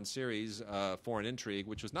 1951 series Foreign Intrigue,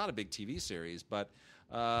 which was not a big TV series, but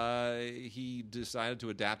he decided to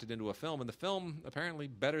adapt it into a film, and the film apparently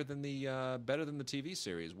better than the TV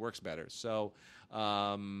series, works better. So,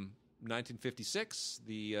 1956,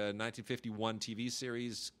 the 1951 TV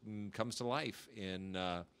series comes to life in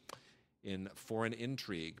Foreign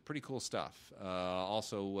Intrigue. Pretty cool stuff.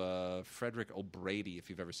 Also, Frederick O'Brady, if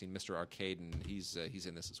you've ever seen Mr. Arcaden, he's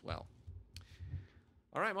in this as well.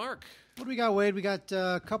 All right, Mark. What do we got, Wade? We got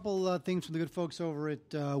a couple things from the good folks over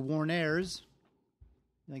at Warner's.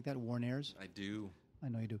 You like that, Warner's? I do. I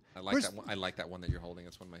know you do. I like that one. I like that one that you're holding.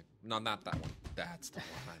 It's one of my... No, not that one. That's the one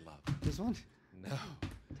I love. This one? No.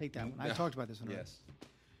 Take that one. No. I talked about this one Yes.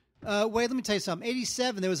 already. Wade, let me tell you something.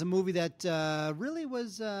 87, there was a movie that really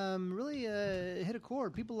was hit a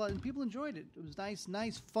chord. People enjoyed it. It was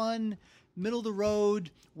nice, fun, middle of the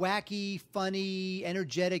road, wacky, funny,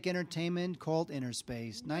 energetic entertainment called Inner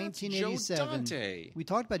Space. 1987. Joe Dante. We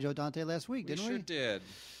talked about Joe Dante last week, didn't we? We sure did.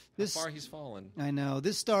 far he's fallen. I know.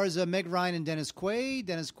 This stars Meg Ryan and Dennis Quaid.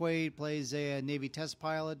 Dennis Quaid plays a Navy test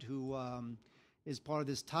pilot who is part of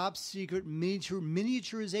this top-secret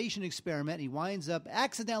miniaturization experiment. He winds up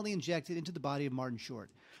accidentally injected into the body of Martin Short.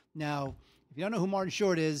 Now, if you don't know who Martin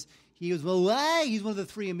Short is, he's one of the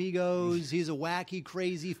three amigos. He's a wacky,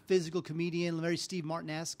 crazy, physical comedian, very Steve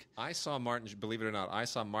Martin-esque. Believe it or not, I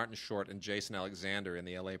saw Martin Short and Jason Alexander in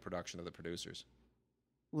the L.A. production of The Producers.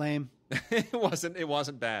 Lame. It wasn't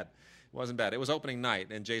bad. It wasn't bad. It was opening night,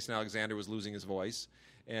 and Jason Alexander was losing his voice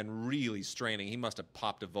and really straining. He must have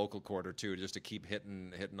popped a vocal cord or two just to keep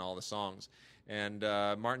hitting all the songs. And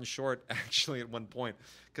Martin Short, actually, at one point,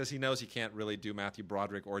 because he knows he can't really do Matthew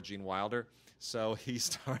Broderick or Gene Wilder, so he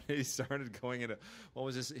started going into, what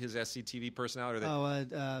was his SCTV personality?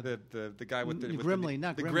 The guy with the Grimly,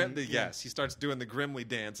 not Grimly. Yes, he starts doing the Grimly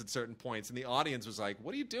dance at certain points, and the audience was like,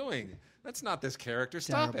 "What are you doing? That's not this character.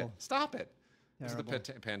 Stop it! This is the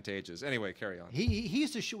Pantages. Anyway, carry on. He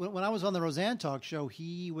used to when I was on the Roseanne talk show.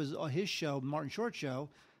 He was on his show, Martin Short show,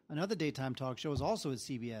 another daytime talk show, was also at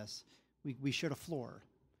CBS. We shared a floor.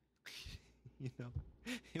 You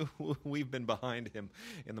know, we've been behind him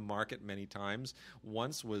in the market many times.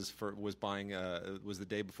 Once was the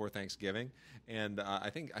day before Thanksgiving, and I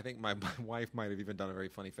think my wife might have even done a very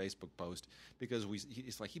funny Facebook post because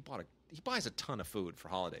he buys a ton of food for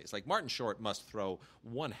holidays. Like Martin Short must throw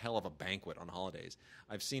one hell of a banquet on holidays.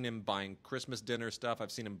 I've seen him buying Christmas dinner stuff.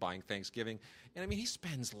 I've seen him buying Thanksgiving, and I mean he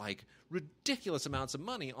spends like ridiculous amounts of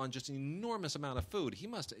money on just an enormous amount of food. He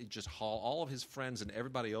must just haul all of his friends and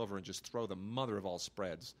everybody over and just throw the mother of all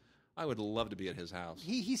spreads. I would love to be at his house.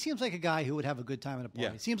 He seems like a guy who would have a good time at a party.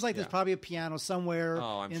 Yeah. Seems like there's probably a piano somewhere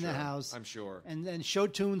in the house. I'm sure. And show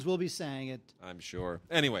tunes will be sang it. I'm sure.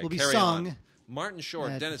 Anyway, will be carry sung. on. Martin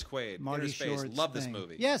Short, Dennis Quaid, Inner Space. Love this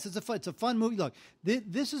movie. Yes, it's a fun movie. Look,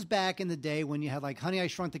 this is back in the day when you had like Honey, I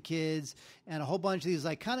Shrunk the Kids and a whole bunch of these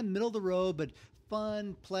like kind of middle of the road but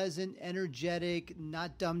fun, pleasant, energetic,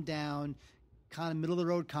 not dumbed down, kind of middle of the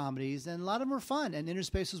road comedies, and a lot of them were fun. And Inner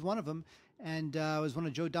Space was one of them, and it was one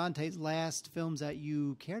of Joe Dante's last films that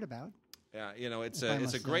you cared about. Yeah, you know, it's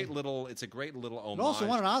a great little homage. It also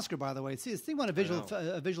won an Oscar, by the way. See, this thing won a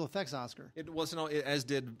visual effects Oscar. It was, as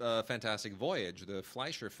did Fantastic Voyage, the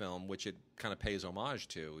Fleischer film, which it kind of pays homage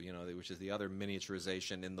to. You know, which is the other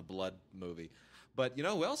miniaturization in the blood movie. But you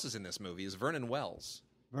know who else is in this movie? Is Vernon Wells.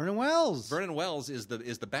 Vernon Wells. Vernon Wells is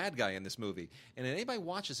the bad guy in this movie. And anybody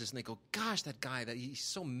watches this and they go, "Gosh, that guy! He's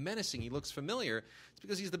so menacing. He looks familiar." It's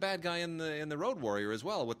because he's the bad guy in the Road Warrior as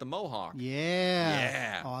well with the mohawk.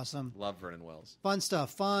 Yeah. Awesome. Love Vernon Wells. Fun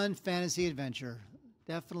stuff. Fun fantasy adventure.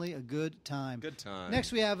 Definitely a good time. Good time.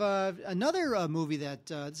 Next, we have another movie that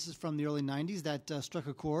this is from the early '90s that struck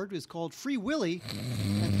a chord. It's called Free Willy.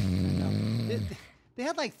 They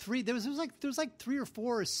had like three. There was like 3 or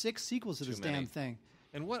 4 or 6 sequels to this damn thing.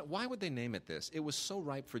 And why would they name it this? It was so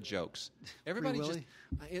ripe for jokes. Everybody just.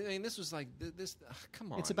 I mean, this was like this.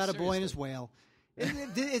 Come on. It's about seriously. A boy and his whale.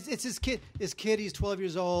 It's his kid. His kid. He's 12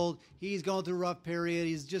 years old. He's going through a rough period.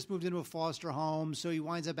 He's just moved into a foster home, so he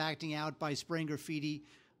winds up acting out by spraying graffiti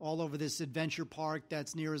all over this adventure park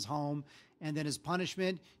that's near his home. And then as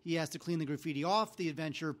punishment, he has to clean the graffiti off the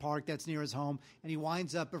adventure park that's near his home. And he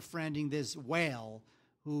winds up befriending this whale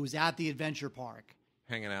who's at the adventure park.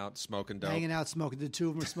 Hanging out, smoking dope. The two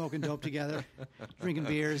of them are smoking dope together, drinking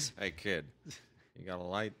beers. Hey, kid, you got a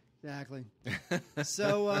light? Exactly.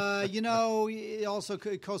 So, it also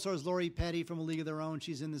co-stars Lori Petty from A League of Their Own.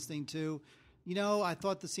 She's in this thing, too. You know, I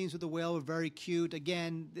thought the scenes with the whale were very cute.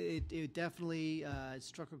 Again, it definitely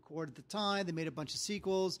struck a chord at the time. They made a bunch of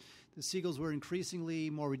sequels. The sequels were increasingly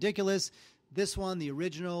more ridiculous. This one, the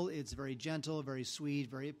original, it's very gentle, very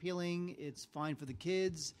sweet, very appealing. It's fine for the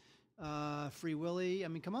kids. Free Willy. I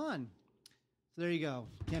mean, come on. So there you go.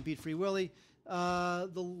 Can't beat Free Willy. The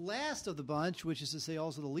last of the bunch, which is to say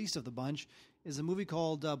also the least of the bunch, is a movie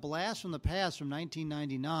called Blast from the Past from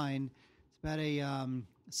 1999. It's about a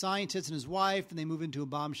scientist and his wife, and they move into a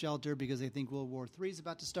bomb shelter because they think World War III is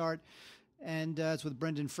about to start. And it's with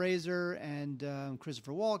Brendan Fraser and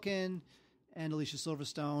Christopher Walken and Alicia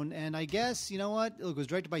Silverstone. And I guess, you know what? It was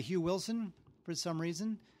directed by Hugh Wilson for some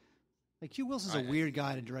reason. Like, Hugh Wilson's a weird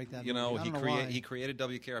guy to direct that movie. He created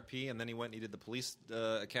WKRP, and then he went and he did the Police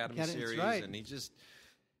Academy series, right. And he just,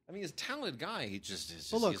 I mean, he's a talented guy. He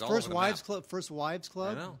just, well, look, he's all First over Wives the map. Club. First Wives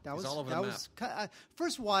Club. I know. He's all over the map.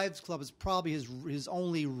 First Wives Club is probably his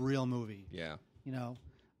only real movie. Yeah. You know.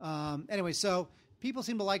 Anyway, so people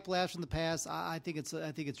seem to like Blast from the Past. I think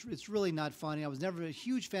it's really not funny. I was never a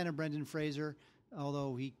huge fan of Brendan Fraser,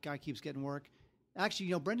 although guy keeps getting work.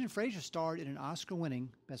 Actually, Brendan Fraser starred in an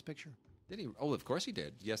Oscar-winning Best Picture. Did he? Oh, of course he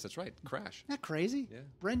did. Yes, that's right. Crash. Isn't that crazy? Yeah.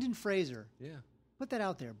 Brendan Fraser. Yeah. Put that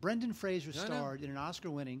out there. Brendan Fraser No, starred in an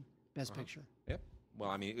Oscar-winning Best Picture. Yep. Well,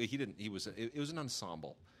 I mean, he didn't. He was. It was an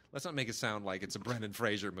ensemble. Let's not make it sound like it's a Brendan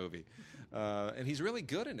Fraser movie. And he's really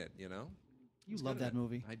good in it. You know. You love that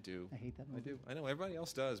movie. I do. I hate that movie. I do. I know everybody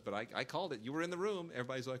else does, but I called it. You were in the room.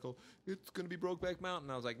 Everybody's like, "Oh, it's going to be Brokeback Mountain."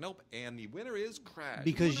 I was like, "Nope." And the winner is Crash.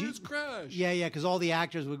 Because the winner is Crash. Yeah, because all the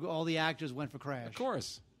actors went for Crash. Of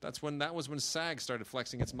course. That was when SAG started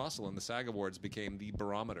flexing its muscle, and the SAG Awards became the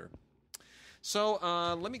barometer. So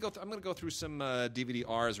let me go. I'm going to go through some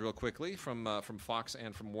DVD-Rs real quickly from Fox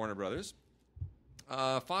and from Warner Brothers.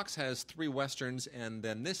 Fox has 3 westerns, and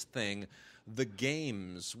then this thing, The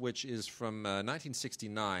Games, which is from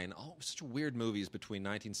 1969. Oh, such weird movies between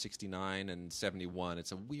 1969 and 71.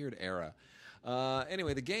 It's a weird era.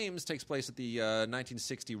 Anyway, The Games takes place at the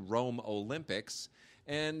 1960 Rome Olympics,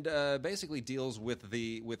 and basically deals with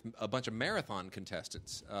a bunch of marathon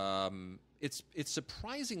contestants. It's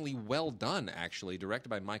surprisingly well done, actually, directed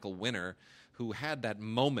by Michael Winner, who had that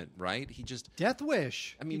moment, right? He just Death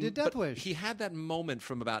Wish. I mean, he did Death Wish. He had that moment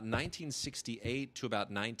from about 1968 to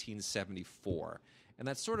about 1974. And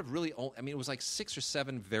that's sort of really, I mean, it was like 6 or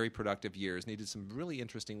 7 very productive years. And he did some really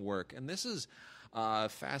interesting work. And this is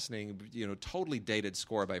fascinating, totally dated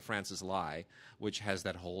score by Francis Lai, which has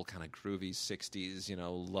that whole kind of groovy 60s,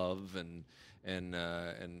 love and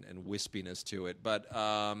wispiness to it. But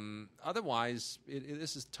otherwise,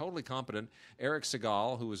 this is totally competent. Eric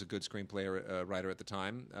Segal, who was a good screenplay writer at the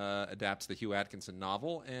time, adapts the Hugh Atkinson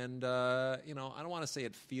novel. And, I don't want to say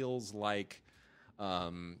it feels like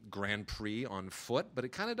Grand Prix on foot, but it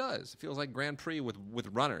kind of does. It feels like Grand Prix with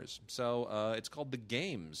runners. So it's called The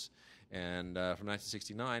Games, and from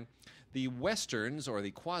 1969. The Westerns, or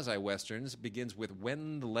the quasi-Westerns, begins with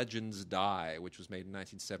When the Legends Die, which was made in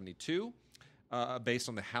 1972, based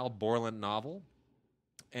on the Hal Borland novel,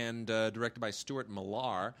 and directed by Stuart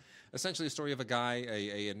Millar. Essentially a story of a guy,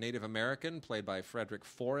 a Native American, played by Frederick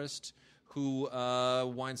Forrest, who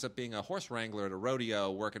winds up being a horse wrangler at a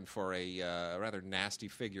rodeo, working for a rather nasty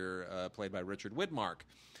figure played by Richard Widmark.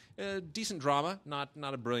 Decent drama, not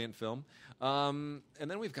a brilliant film. And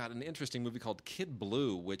then we've got an interesting movie called Kid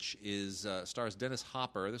Blue, which stars Dennis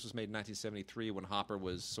Hopper. This was made in 1973 when Hopper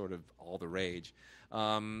was sort of all the rage.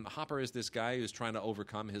 Hopper is this guy who's trying to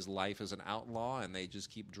overcome his life as an outlaw, and they just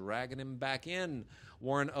keep dragging him back in.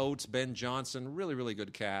 Warren Oates, Ben Johnson, really, really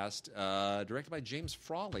good cast. Directed by James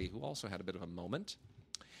Frawley, who also had a bit of a moment.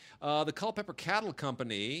 The Culpepper Cattle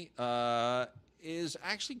Company is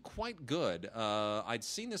actually quite good. I'd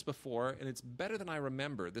seen this before, and it's better than I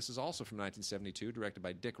remember. This is also from 1972, directed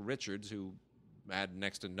by Dick Richards, who had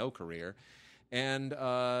next to no career, and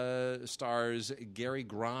stars Gary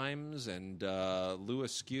Grimes and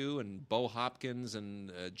Louis Skew and Bo Hopkins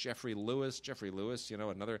and Jeffrey Lewis,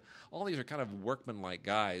 another. All these are kind of workman-like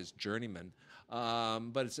guys, journeymen.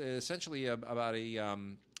 But it's essentially about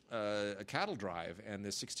a cattle drive, and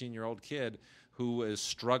this 16-year-old kid who is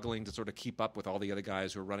struggling to sort of keep up with all the other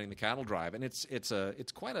guys who are running the cattle drive, and it's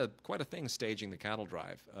quite a thing staging the cattle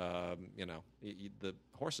drive. The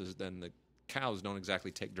horses, then the cows don't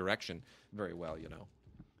exactly take direction very well.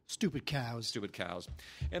 Stupid cows.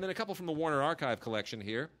 And then a couple from the Warner Archive collection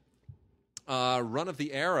here. Run of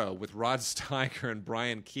the Arrow with Rod Steiger and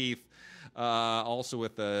Brian Keith. Also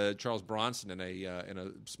with Charles Bronson in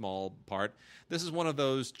a small part. This is one of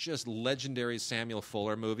those just legendary Samuel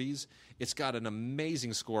Fuller movies. It's got an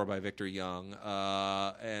amazing score by Victor Young,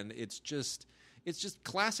 and it's just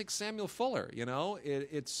classic Samuel Fuller.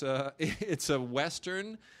 It's a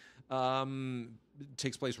Western.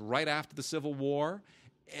 Takes place right after the Civil War,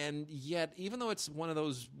 and yet even though it's one of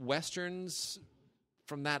those Westerns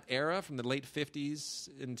from that era, from the late 50s,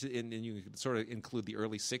 and you can sort of include the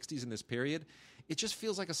early 60s in this period, it just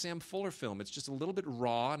feels like a Sam Fuller film. It's just a little bit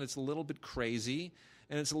raw, and it's a little bit crazy,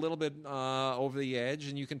 and it's a little bit over the edge,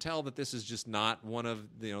 and you can tell that this is just not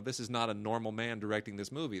this is not a normal man directing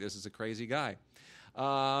this movie. This is a crazy guy.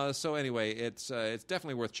 So anyway, it's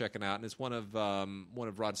definitely worth checking out, and it's one of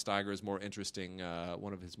Rod Steiger's more interesting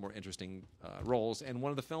roles, and one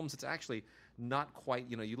of the films that's actually not quite.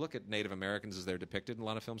 You look at Native Americans as they're depicted in a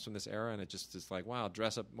lot of films from this era, and it's like, wow,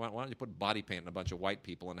 dress up. Why don't you put body paint on a bunch of white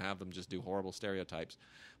people and have them just do horrible stereotypes?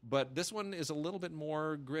 But this one is a little bit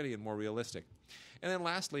more gritty and more realistic. And then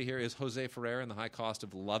lastly, here is Jose Ferrer and the High Cost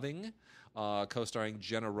of Loving, co-starring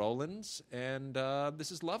Jenna Rollins, and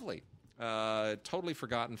this is lovely. Totally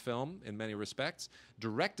forgotten film in many respects,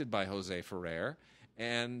 directed by Jose Ferrer,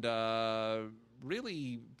 and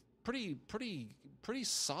really pretty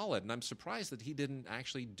solid. And I'm surprised that he didn't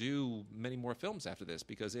actually do many more films after this,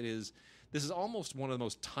 because it is This is almost one of the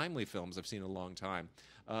most timely films I've seen in a long time.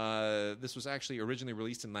 This was actually originally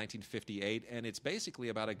released in 1958, and it's basically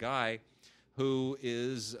about a guy who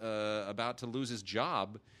is about to lose his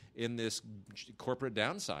job in this corporate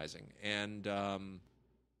downsizing. And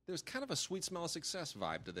there's kind of a Sweet Smell of Success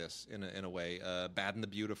vibe to this in a way. Bad and the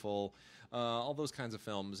Beautiful, all those kinds of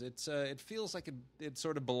films. It feels like it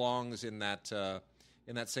sort of belongs in that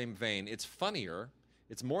same vein. It's funnier.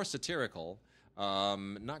 It's more satirical.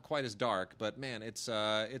 Not quite as dark, but man, it's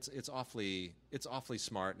awfully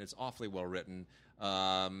smart and it's awfully well written.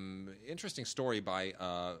 Interesting story by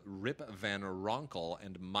Rip Van Ronkel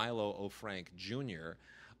and Milo O'Frank Jr.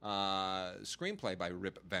 Screenplay by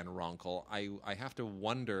Rip Van Ronkel. I have to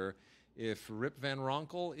wonder if Rip Van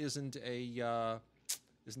Ronkel isn't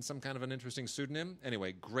some kind of an interesting pseudonym.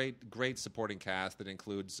 Anyway, great supporting cast that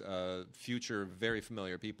includes future very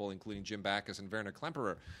familiar people, including Jim Backus and Werner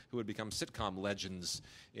Klemperer, who would become sitcom legends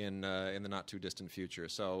in the not too distant future.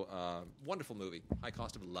 So, wonderful movie. High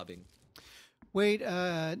Cost of Loving. Wait,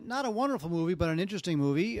 not a wonderful movie, but an interesting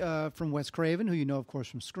movie from Wes Craven, who you know, of course,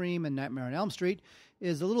 from Scream and Nightmare on Elm Street,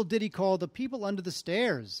 is a little ditty called The People Under the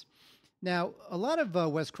Stairs. Now, a lot of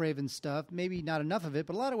Wes Craven stuff, maybe not enough of it,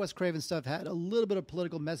 but a lot of Wes Craven stuff had a little bit of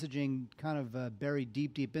political messaging kind of buried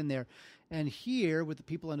deep in there. And here, with The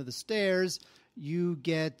People Under the Stairs, you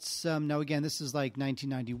get some... Now, again, this is like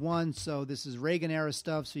 1991, so this is Reagan-era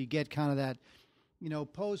stuff, so you get kind of that,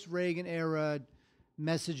 post-Reagan-era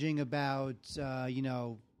messaging about,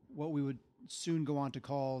 what we would soon go on to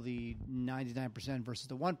call the 99% versus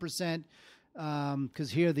the 1%.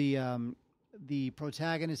 Because here the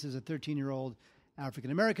protagonist is a 13-year-old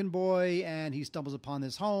African-American boy, and he stumbles upon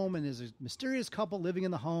this home, and there's a mysterious couple living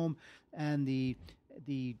in the home, and the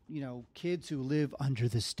kids who live under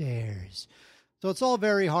the stairs. So it's all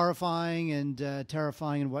very horrifying and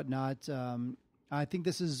terrifying and whatnot. I think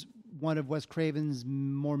this is one of Wes Craven's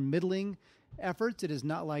more middling efforts. It is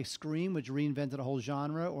not like Scream, which reinvented a whole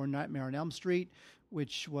genre, or Nightmare on Elm Street,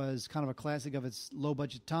 which was kind of a classic of its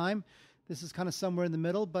low-budget time. This is kind of somewhere in the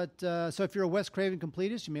middle, but so if you're a Wes Craven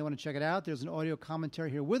completist, you may want to check it out. There's an audio commentary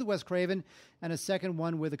here with Wes Craven, and a second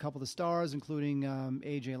one with a couple of the stars, including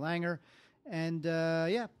A.J. Langer, and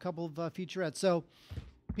a couple of featurettes. So,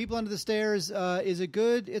 People Under the Stairs, is it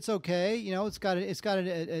good? It's okay. It's got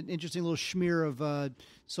an interesting little smear of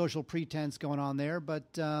social pretense going on there,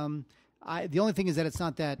 but the only thing is that it's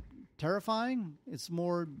not that terrifying. It's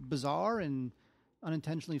more bizarre and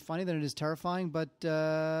unintentionally funny than it is terrifying, but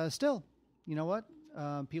still, you know what?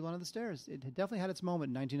 People Under the Stairs. It definitely had its moment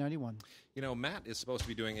in 1991. Matt is supposed to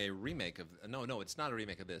be doing a remake of... No, it's not a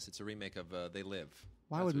remake of this. It's a remake of They Live.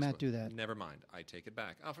 Why would Matt do that? Never mind. I take it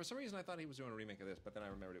back. For some reason, I thought he was doing a remake of this, but then I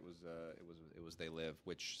remembered it was They Live,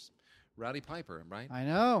 which... Rowdy Piper, right? I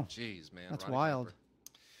know. Jeez, man. That's Roddy wild. Piper.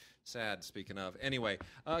 Sad, speaking of. Anyway,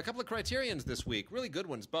 a couple of Criterions this week. Really good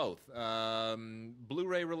ones, both.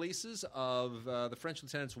 Blu-ray releases of The French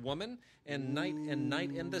Lieutenant's Woman and Night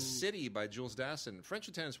in the City by Jules Dassin. French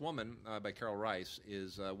Lieutenant's Woman by Carol Rice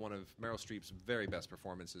is one of Meryl Streep's very best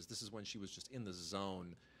performances. This is when she was just in the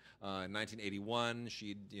zone. In 1981,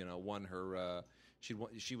 she'd won her...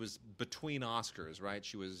 She was between Oscars, right?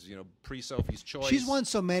 She was, pre-Sophie's Choice. She's won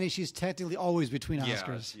so many, she's technically always between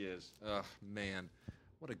Oscars. Yeah, she is. Ugh, man.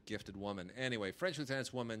 What a gifted woman. Anyway, French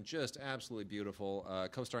Lieutenant's Woman, just absolutely beautiful.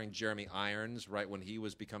 Co-starring Jeremy Irons, right when he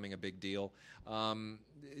was becoming a big deal.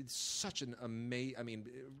 It's such an amazing,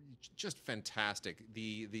 just fantastic.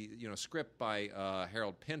 The script by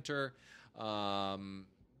Harold Pinter.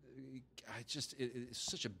 It's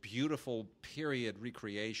such a beautiful period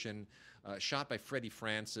recreation. Shot by Freddie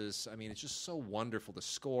Francis. It's just so wonderful. The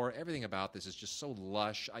score, everything about this is just so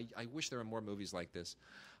lush. I wish there were more movies like this.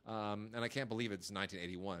 And I can't believe it's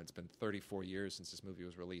 1981. It's been 34 years since this movie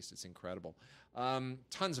was released. It's incredible.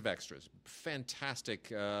 Tons of extras.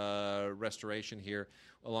 Fantastic restoration here,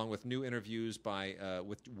 along with new interviews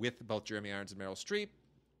with both Jeremy Irons and Meryl Streep,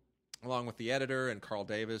 along with the editor and Carl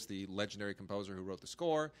Davis, the legendary composer who wrote the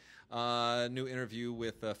score. New interview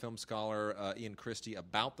with film scholar Ian Christie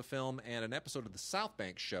about the film, and an episode of The South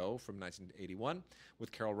Bank Show from 1981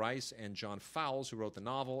 with Carol Rice and John Fowles, who wrote the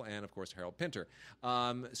novel, and, of course, Harold Pinter.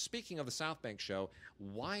 Speaking of The South Bank Show,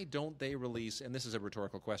 why don't they release, and this is a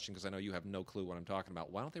rhetorical question because I know you have no clue what I'm talking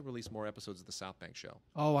about, why don't they release more episodes of The South Bank Show?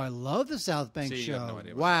 Oh, I love The South Bank Show. You have no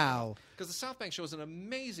idea wow. Because The South Bank Show is an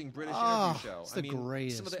amazing British interview show. It's the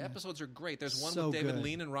greatest. Some of the episodes are great. There's one so with David good.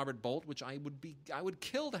 Lean and Robert Bolt, which I would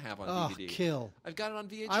kill to have on DVD. Kill. I've got it on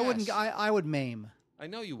VHS. I would maim. I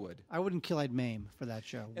know you would. I wouldn't kill, I'd maim for that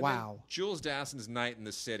show. And wow. Jules Dassin's Night in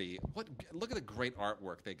the City. Look at the great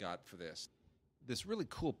artwork they got for this. this really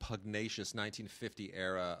cool, pugnacious 1950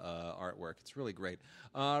 era artwork. It's really great.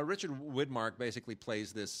 Richard Widmark basically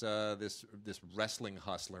plays this wrestling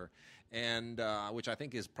hustler, and which I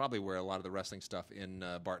think is probably where a lot of the wrestling stuff in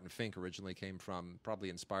Barton Fink originally came from, probably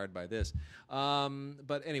inspired by this.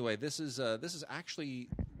 But anyway, this is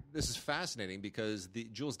fascinating because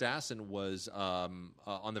Jules Dassin was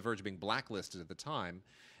on the verge of being blacklisted at the time,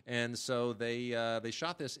 and so they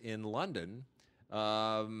shot this in London.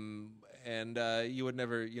 And you'd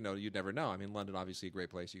never know. I mean, London, obviously a great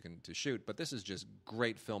place to shoot, but this is just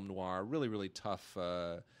great film noir, really, really tough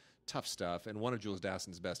stuff, and one of Jules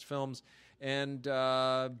Dassin's best films, and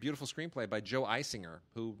beautiful screenplay by Joe Eisinger,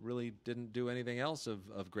 who really didn't do anything else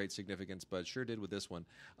of great significance, but sure did with this one.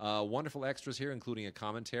 Wonderful extras here, including a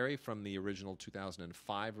commentary from the original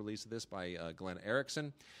 2005 release of this by Glenn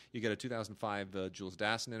Erickson. You get a 2005 Jules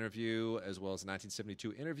Dassin interview, as well as a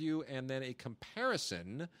 1972 interview, and then a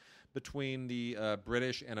comparison between the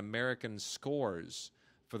British and American scores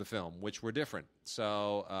for the film, which were different.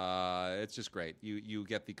 So it's just great. You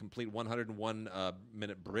get the complete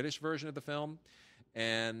 101-minute British version of the film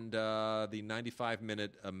and the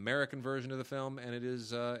 95-minute American version of the film, and it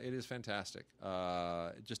is fantastic.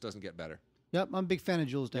 It just doesn't get better. Yep, I'm a big fan of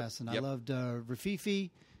Jules Dassin. Yep. I loved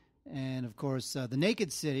Rafifi, and of course The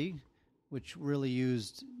Naked City, which really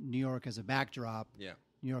used New York as a backdrop. Yeah.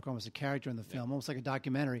 New York almost a character in the film, almost like a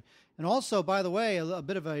documentary. And also, by the way, a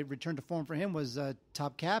bit of a return to form for him was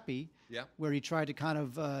Top Cappy, where he tried to kind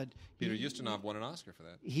of... Peter Ustinov won an Oscar for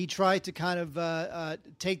that. He tried to kind of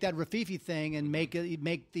take that Rafifi thing and make the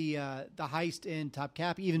heist in Top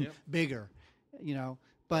Cappy even bigger, you know.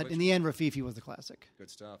 But in the end, Rafifi was the classic.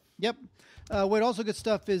 Good stuff. Yep. What also good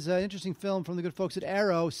stuff is an interesting film from the good folks at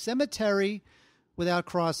Arrow, Cemetery Without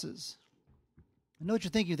Crosses. I know what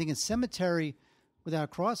you're thinking. You're thinking Cemetery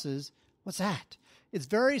Without Crosses. What's that? It's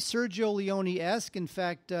very Sergio Leone-esque. In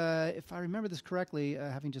fact, if I remember this correctly,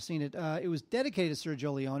 having just seen it, it was dedicated to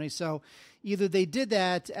Sergio Leone. So either they did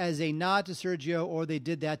that as a nod to Sergio or they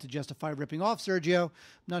did that to justify ripping off Sergio. I'm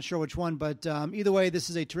not sure which one, but either way,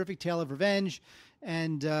 this is a terrific tale of revenge.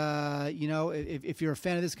 And, if you're a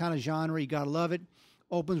fan of this kind of genre, you got to love it.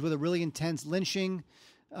 Opens with a really intense lynching.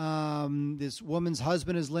 This woman's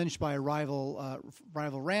husband is lynched by a rival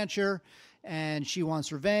rancher, and she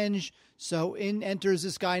wants revenge. So in enters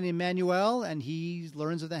this guy named Manuel, and he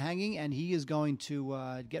learns of the hanging, and he is going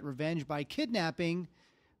to get revenge by kidnapping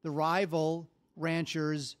the rival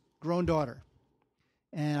rancher's grown daughter.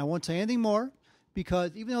 And I won't tell you anything more,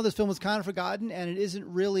 because even though this film was kind of forgotten and it isn't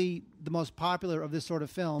really the most popular of this sort of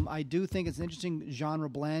film, I do think it's an interesting genre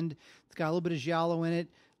blend. It's got a little bit of giallo in it,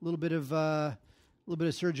 a little bit of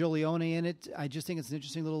Sergio Leone in it. I just think it's an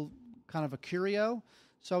interesting little kind of a curio.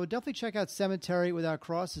 So I would definitely check out Cemetery Without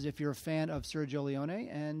Crosses if you're a fan of Sergio Leone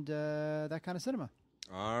and that kind of cinema.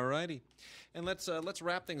 All righty. And let's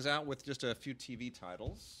wrap things out with just a few TV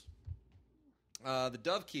titles. The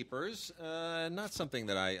Dovekeepers, not something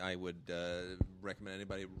that I would recommend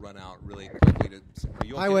anybody run out really quickly to.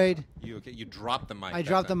 Hi, Wade. You okay? You dropped the mic. I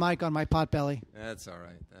dropped the mic on my pot belly. That's all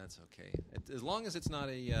right. That's okay. As long as it's not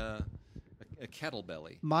a kettle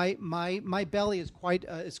belly. My belly is quite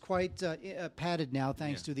padded now,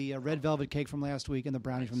 thanks to the red velvet cake from last week and the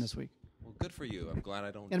brownies from this week. Well, good for you. I'm glad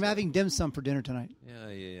I don't. And I'm having dim sum for dinner tonight.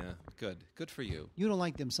 Yeah. Good for you. You don't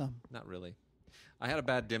like dim sum? Not really. I had a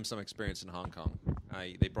bad dim sum experience in Hong Kong.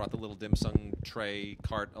 They brought the little dim sum tray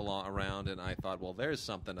cart around, and I thought, well, there's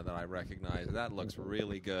something that I recognize. That looks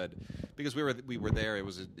really good, because we were there. It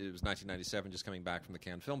was 1997, just coming back from the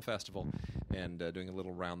Cannes Film Festival, and doing a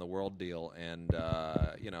little round the world deal. And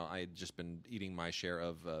I had just been eating my share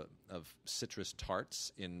of citrus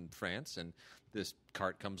tarts in France, and this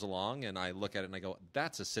cart comes along, and I look at it and I go,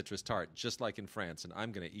 that's a citrus tart, just like in France, and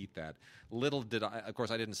I'm going to eat that. Little did I, of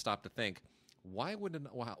course, I didn't stop to think, why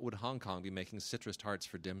would Hong Kong be making citrus tarts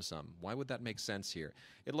for dim sum? Why would that make sense here?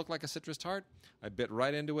 It looked like a citrus tart. I bit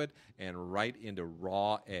right into it and right into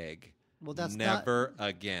raw egg. Well, that's never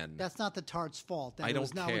again. That's not the tart's fault. I don't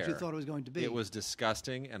was not care. what you thought it was going to be. It was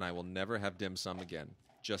disgusting, and I will never have dim sum again.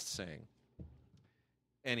 Just saying.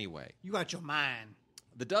 Anyway. You got your mind.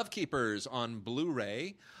 The Dovekeepers on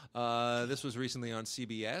Blu-ray. This was recently on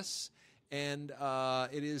CBS. And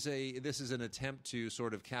this is an attempt to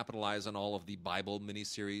sort of capitalize on all of the Bible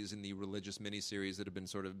miniseries and the religious miniseries that have been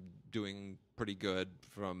sort of doing pretty good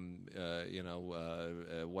from,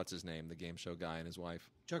 what's his name, the game show guy and his wife?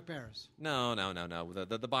 Chuck Barris. No.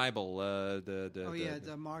 The Bible.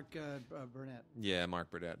 Mark Burnett. Yeah,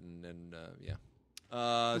 Mark Burnett, and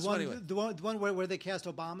The one where they cast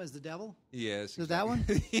Obama as the devil? Yes. Is that one?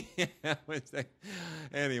 Yeah.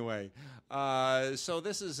 Anyway, so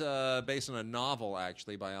this is based on a novel,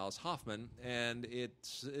 actually, by Alice Hoffman, and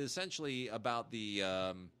it's essentially about the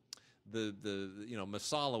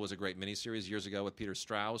Masala was a great miniseries years ago with Peter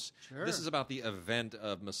Strauss. Sure. This is about the event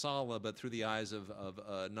of Masala, but through the eyes of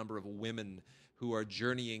a number of women who are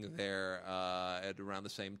journeying there at around the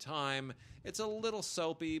same time. It's a little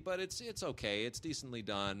soapy, but it's okay. It's decently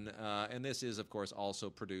done. And this is, of course, also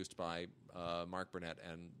produced by Mark Burnett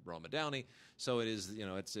and Roma Downey. So it is,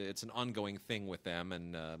 it's an ongoing thing with them,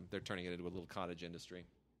 and they're turning it into a little cottage industry.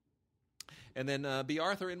 And then B.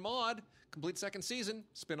 Arthur in Maude, complete second season,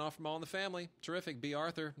 spin-off from All in the Family. Terrific. B.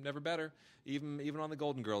 Arthur, never better. Even on the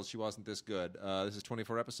Golden Girls, she wasn't this good. This is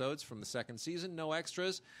 24 episodes from the second season, no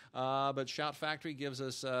extras. But Shout Factory gives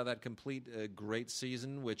us that complete great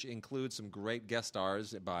season, which includes some great guest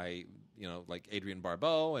stars by, like Adrienne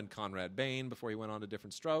Barbeau and Conrad Bain before he went on to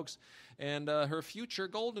Different Strokes. And her future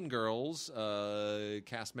Golden Girls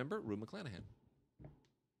cast member, Rue McClanahan.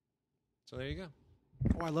 So there you go.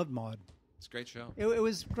 Oh, I loved Maude. It's a great show. It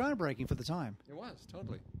was groundbreaking for the time. It was,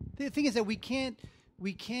 totally. The thing is that we can't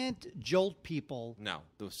jolt people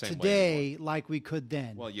the same today way like we could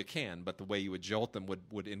then. Well, you can, but the way you would jolt them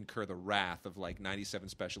would incur the wrath of like 97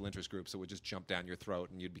 special interest groups that would just jump down your throat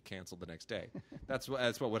and you'd be canceled the next day. That's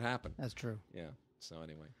what would happen. That's true. Yeah. So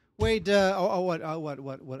anyway. Wade, what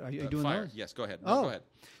are you doing? Fire. Those? Yes, go ahead. No, go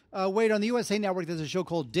ahead. Wade, on the USA Network, there's a show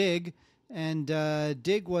called Dig, and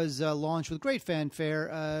Dig was launched with great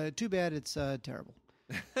fanfare. Too bad it's terrible.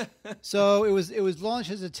 So it was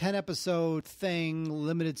launched as a 10-episode thing,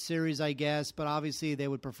 limited series, I guess, but obviously they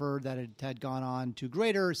would prefer that it had gone on to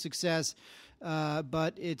greater success,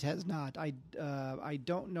 but it has not. I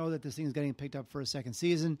don't know that this thing is getting picked up for a second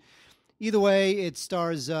season. Either way, it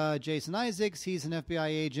stars Jason Isaacs. He's an FBI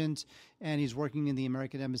agent, and he's working in the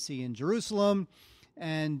American Embassy in Jerusalem.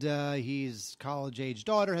 And his college-age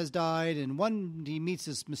daughter has died, and he meets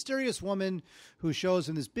this mysterious woman who shows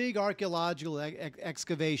him this big archaeological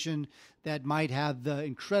excavation that might have the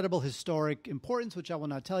incredible historic importance, which I will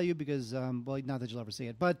not tell you because, not that you'll ever see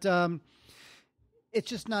it, but it's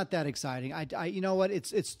just not that exciting. You know what?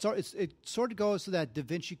 It sort of goes to that Da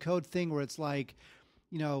Vinci Code thing where it's like,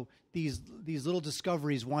 these little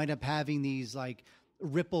discoveries wind up having these like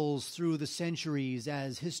ripples through the centuries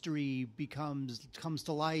as history comes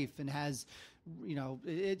to life and has,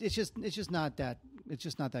 it's just not that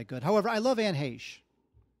good. However, I love Anne Heche.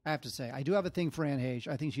 I have to say, I do have a thing for Anne Heche.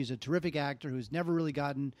 I think she's a terrific actor who's never really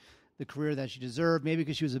gotten the career that she deserved. Maybe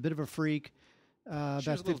because she was a bit of a freak. About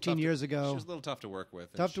 15 years ago. She was a little tough to work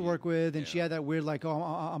with. And she had that weird, like,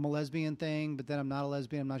 I'm a lesbian thing, but then I'm not a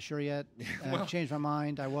lesbian. I'm not sure yet. I've changed my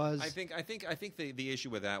mind. I was. I think the issue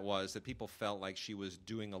with that was that people felt like she was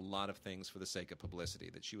doing a lot of things for the sake of publicity,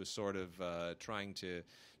 that she was sort of trying to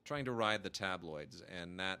ride the tabloids,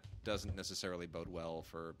 and that doesn't necessarily bode well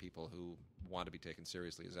for people who want to be taken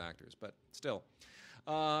seriously as actors. But still,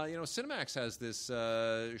 Cinemax has this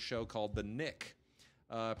show called The Nick.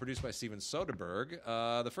 Produced by Steven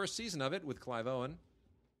Soderbergh. The first season of it with Clive Owen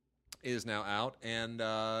is now out, and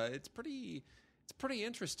it's pretty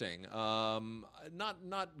interesting.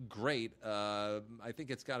 Not great. I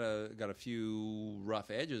think it's got a few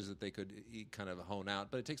rough edges that they could kind of hone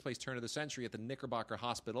out. But it takes place turn of the century at the Knickerbocker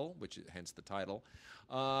Hospital, which hence the title.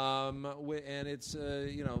 And it's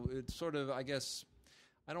it's sort of, I guess,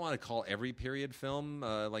 I don't want to call every period film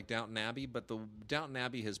like Downton Abbey, but the Downton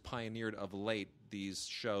Abbey has pioneered of late these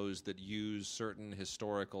shows that use certain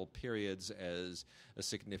historical periods as a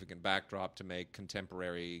significant backdrop to make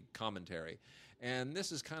contemporary commentary. And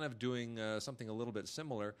this is kind of doing something a little bit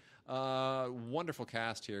similar. Wonderful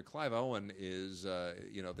cast here. Clive Owen is,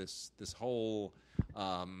 this whole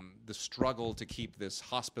the struggle to keep this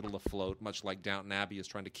hospital afloat, much like Downton Abbey is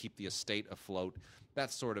trying to keep the estate afloat.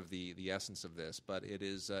 That's sort of the essence of this. But it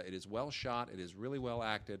is well shot. It is really well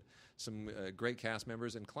acted. Some great cast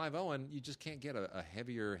members. And Clive Owen, you just can't get a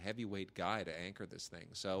heavyweight guy to anchor this thing.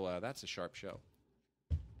 So that's a sharp show.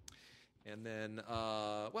 And then,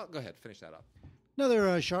 go ahead, finish that up.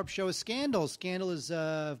 Another sharp show is Scandal. Scandal is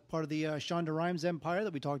part of the Shonda Rhimes empire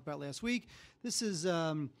that we talked about last week. This is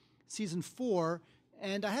season 4,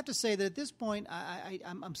 and I have to say that at this point, I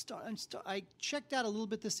checked out a little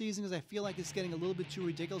bit this season because I feel like it's getting a little bit too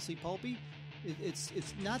ridiculously pulpy. It's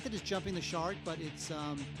not that it's jumping the shark, but it's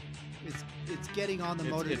getting on the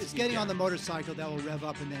motor. It's getting on the motorcycle that will rev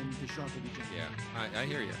up, and then the shark will be jumping. Yeah, I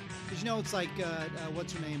hear you. Because it's like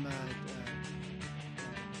what's her name?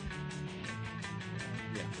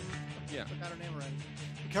 Yeah. I got her name right.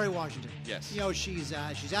 Kerry Washington. Yes. You know, she's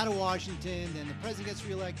out of Washington, then the president gets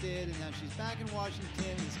reelected, and then she's back in Washington,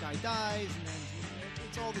 and this guy dies, and then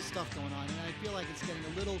it's all this stuff going on. And I feel like it's getting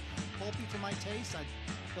a little pulpy for my taste. I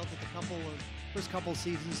felt that the first couple of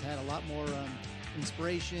seasons had a lot more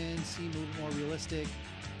inspiration, seemed a little more realistic,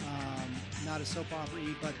 not as soap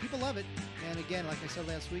opera-y, but people love it. And again, like I said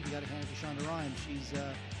last week, you got to hand it to Shonda Rhimes. She's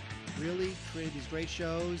really created these great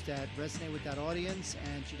shows that resonate with that audience,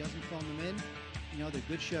 and she doesn't phone them in. You know, they're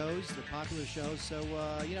good shows, they're popular shows, so,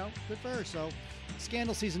 you know, good for her. So,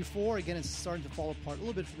 Scandal Season 4, again, it's starting to fall apart a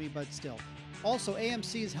little bit for me, but still. Also,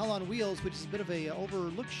 AMC's Hell on Wheels, which is a bit of a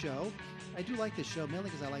overlooked show. I do like this show, mainly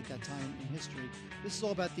because I like that time in history. This is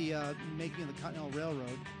all about the making of the Continental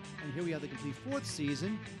Railroad, and here we have the complete 4th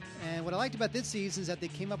season. And what I liked about this season is that they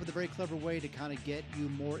came up with a very clever way to kind of get you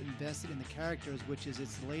more invested in the characters, which is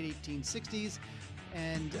it's the late 1860s,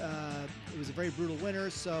 and it was a very brutal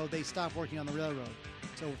winter, so they stopped working on the railroad.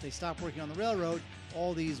 So if they stop working on the railroad,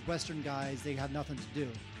 all these Western guys, they have nothing to do.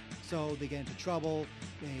 So they get into trouble.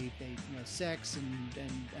 They you know, sex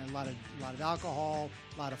and a lot of alcohol,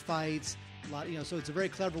 a lot of fights, so it's a very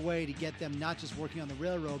clever way to get them not just working on the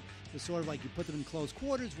railroad, but sort of like you put them in close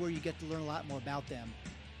quarters where you get to learn a lot more about them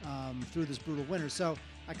through this brutal winter. So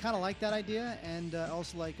I kind of like that idea, and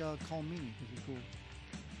also like Call Me, which is cool.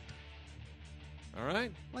 All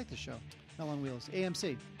right. I like the show. Hell on Wheels,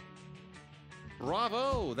 AMC.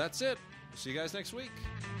 Bravo. That's it. See you guys next week.